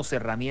dejarnos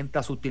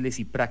herramientas útiles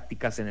y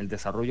prácticas en el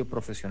desarrollo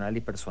profesional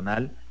y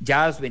personal.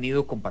 Ya has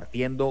venido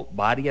compartiendo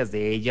varias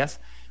de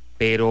ellas,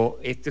 pero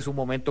este es un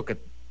momento que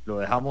lo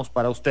dejamos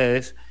para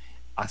ustedes,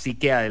 así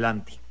que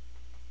adelante.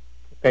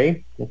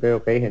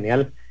 Ok,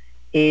 genial.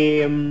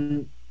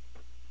 Creo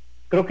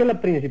que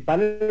la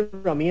principal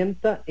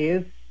herramienta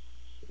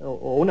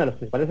o una de las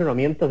principales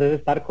herramientas es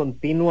estar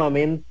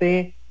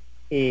continuamente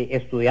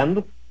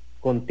estudiando,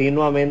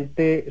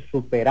 continuamente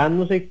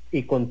superándose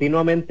y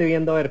continuamente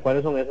viendo a ver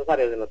cuáles son esas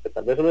áreas en las que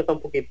tal vez uno está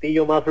un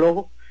poquitillo más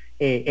flojo,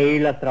 e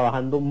irlas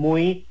trabajando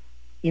muy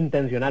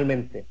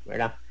intencionalmente,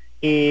 ¿verdad?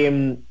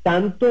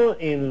 Tanto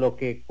en lo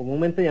que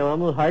comúnmente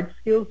llamamos hard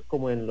skills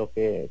como en lo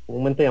que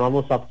comúnmente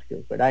llamamos soft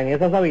skills, ¿verdad? En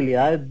esas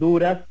habilidades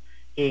duras,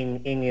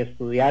 en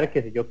estudiar,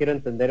 que si yo quiero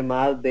entender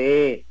más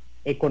de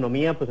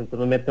economía, pues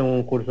entonces me meto en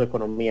un curso de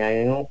economía.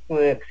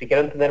 Si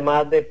quiero entender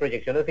más de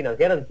proyecciones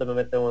financieras, entonces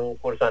me meto en un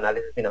curso de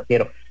análisis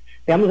financiero.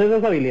 Digamos,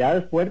 esas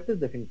habilidades fuertes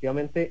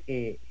definitivamente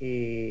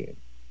en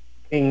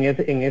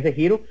ese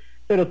giro,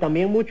 pero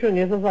también mucho en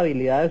esas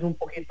habilidades un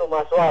poquito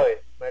más suaves,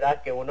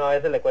 ¿verdad? Que uno a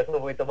veces le cuesta un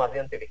poquito más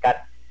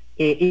identificar,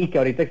 y que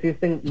ahorita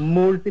existen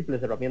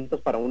múltiples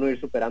herramientas para uno ir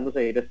superándose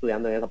e ir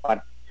estudiando en esa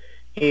parte.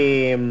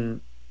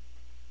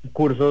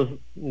 Cursos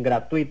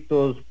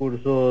gratuitos,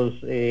 cursos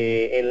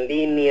en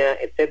línea,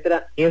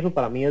 etcétera. Eso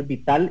para mí es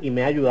vital y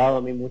me ha ayudado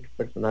a mí mucho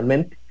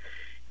personalmente.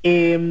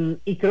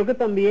 Y creo que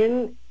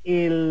también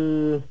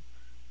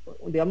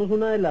digamos,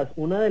 una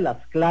de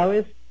las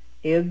claves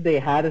es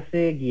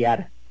dejarse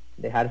guiar,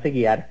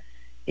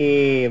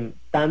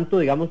 tanto,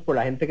 digamos, por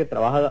la gente que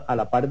trabaja a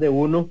la par de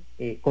uno,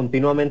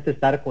 continuamente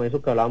estar con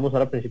eso que hablábamos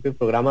ahora al principio del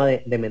programa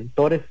de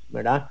mentores,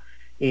 ¿verdad?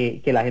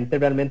 Que la gente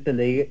realmente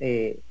le diga,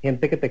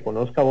 gente que te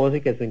conozca a vos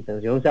y que su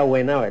intención sea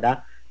buena,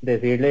 ¿verdad?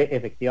 Decirle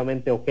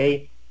efectivamente, ok,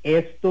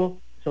 esto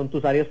son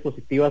tus áreas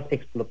positivas,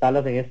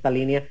 explotarlas en esta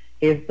línea,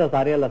 estas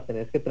áreas las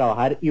tenés que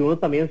trabajar, y uno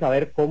también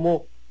saber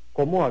cómo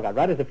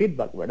agarrar ese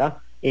feedback, ¿verdad?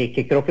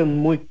 Que creo que es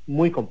muy,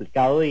 muy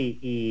complicado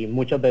y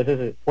muchas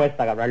veces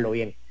cuesta agarrarlo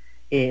bien.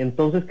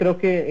 Entonces creo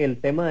que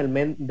el tema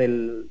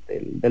del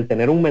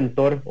tener un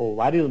mentor o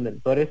varios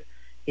mentores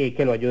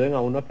que lo ayuden a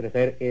uno a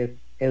crecer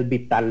es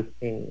vital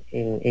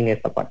en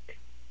esta parte.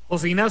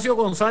 José Ignacio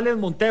González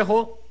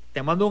Montejo,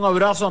 te mando un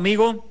abrazo,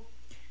 amigo.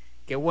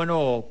 Qué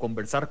bueno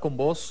conversar con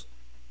vos.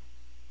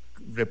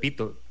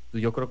 Repito,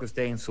 yo creo que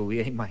usted en su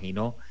vida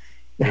imaginó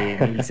que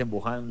Nielsen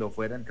Buján lo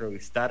fuera a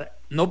entrevistar,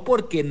 no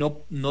porque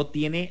no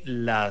tiene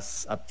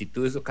las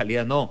aptitudes o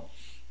calidad, no,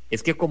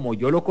 es que como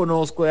yo lo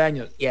conozco de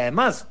años, y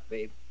además,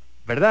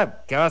 ¿verdad?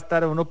 ¿Qué va a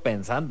estar uno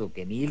pensando?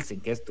 Que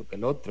Nielsen, que esto, que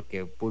el otro,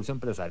 que Pulso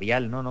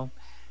Empresarial, no.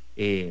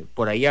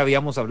 Por ahí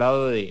habíamos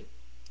hablado de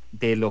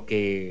lo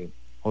que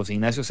José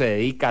Ignacio se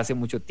dedica hace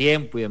mucho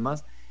tiempo y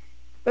demás,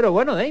 pero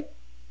bueno,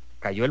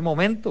 cayó el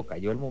momento.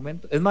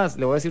 Es más,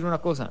 le voy a decir una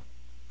cosa,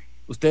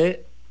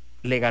 usted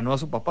le ganó a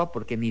su papá,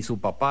 porque ni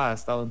su papá ha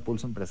estado en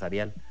Pulso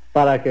Empresarial.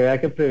 Para que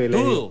vea qué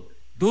privilegio.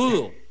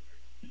 Dudo.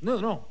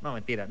 No,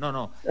 mentira.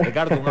 No.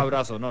 Edgardo, un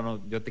abrazo.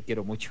 No, yo te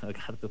quiero mucho,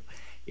 Edgardo.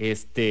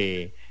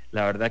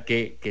 La verdad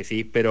que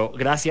sí, pero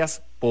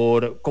gracias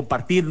por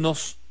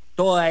compartirnos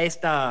toda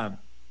esta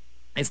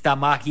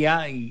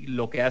magia y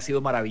lo que ha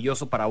sido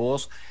maravilloso para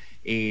vos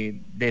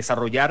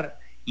desarrollar,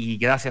 y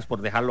gracias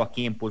por dejarlo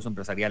aquí en Pulso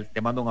Empresarial.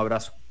 Te mando un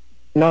abrazo.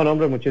 No,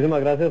 hombre, muchísimas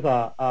gracias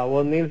a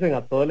vos, Nielsen,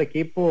 a todo el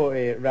equipo.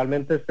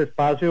 Realmente este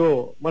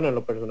espacio, bueno, en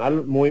lo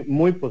personal, muy,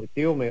 muy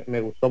positivo,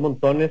 me gustó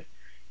montones,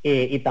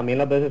 y también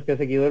las veces que he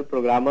seguido el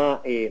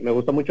programa, me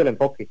gusta mucho el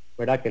enfoque,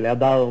 ¿verdad? Que le has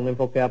dado un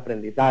enfoque de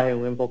aprendizaje,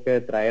 un enfoque de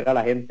traer a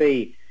la gente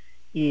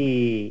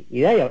y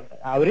de ahí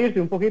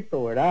abrirse un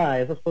poquito, ¿verdad?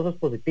 Esas cosas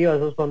positivas,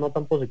 esas cosas no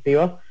tan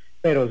positivas,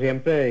 pero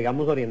siempre,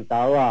 digamos,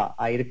 orientado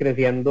a ir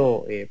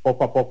creciendo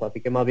poco a poco.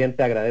 Así que más bien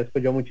te agradezco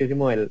yo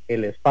muchísimo el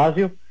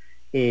espacio.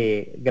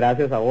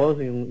 Gracias a vos,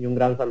 y un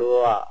gran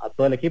saludo a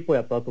todo el equipo y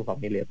a toda tu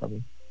familia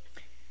también.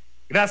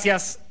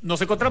 Gracias.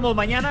 Nos encontramos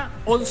mañana,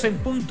 11 en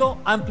punto,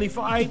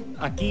 Amplify,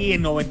 aquí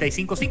en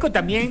 95.5,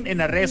 también en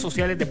las redes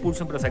sociales de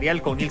Pulso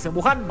Empresarial con Nilsen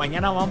Buján.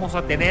 Mañana vamos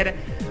a tener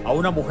a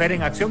una mujer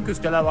en acción que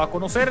usted la va a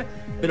conocer,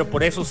 pero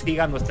por eso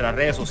sigan nuestras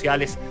redes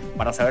sociales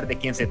para saber de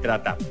quién se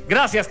trata.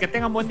 Gracias, que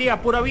tengan buen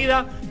día, pura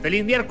vida.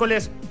 Feliz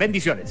miércoles,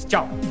 bendiciones.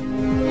 Chao.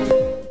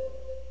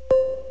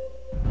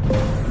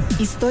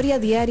 Historia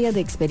diaria de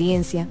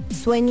experiencia,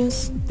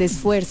 sueños, de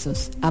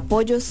esfuerzos,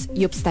 apoyos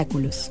y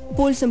obstáculos.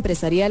 Pulso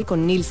Empresarial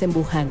con Nilsen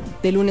Buján,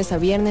 de lunes a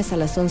viernes a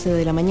las 11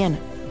 de la mañana,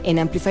 en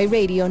Amplify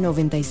Radio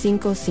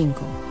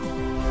 95.5.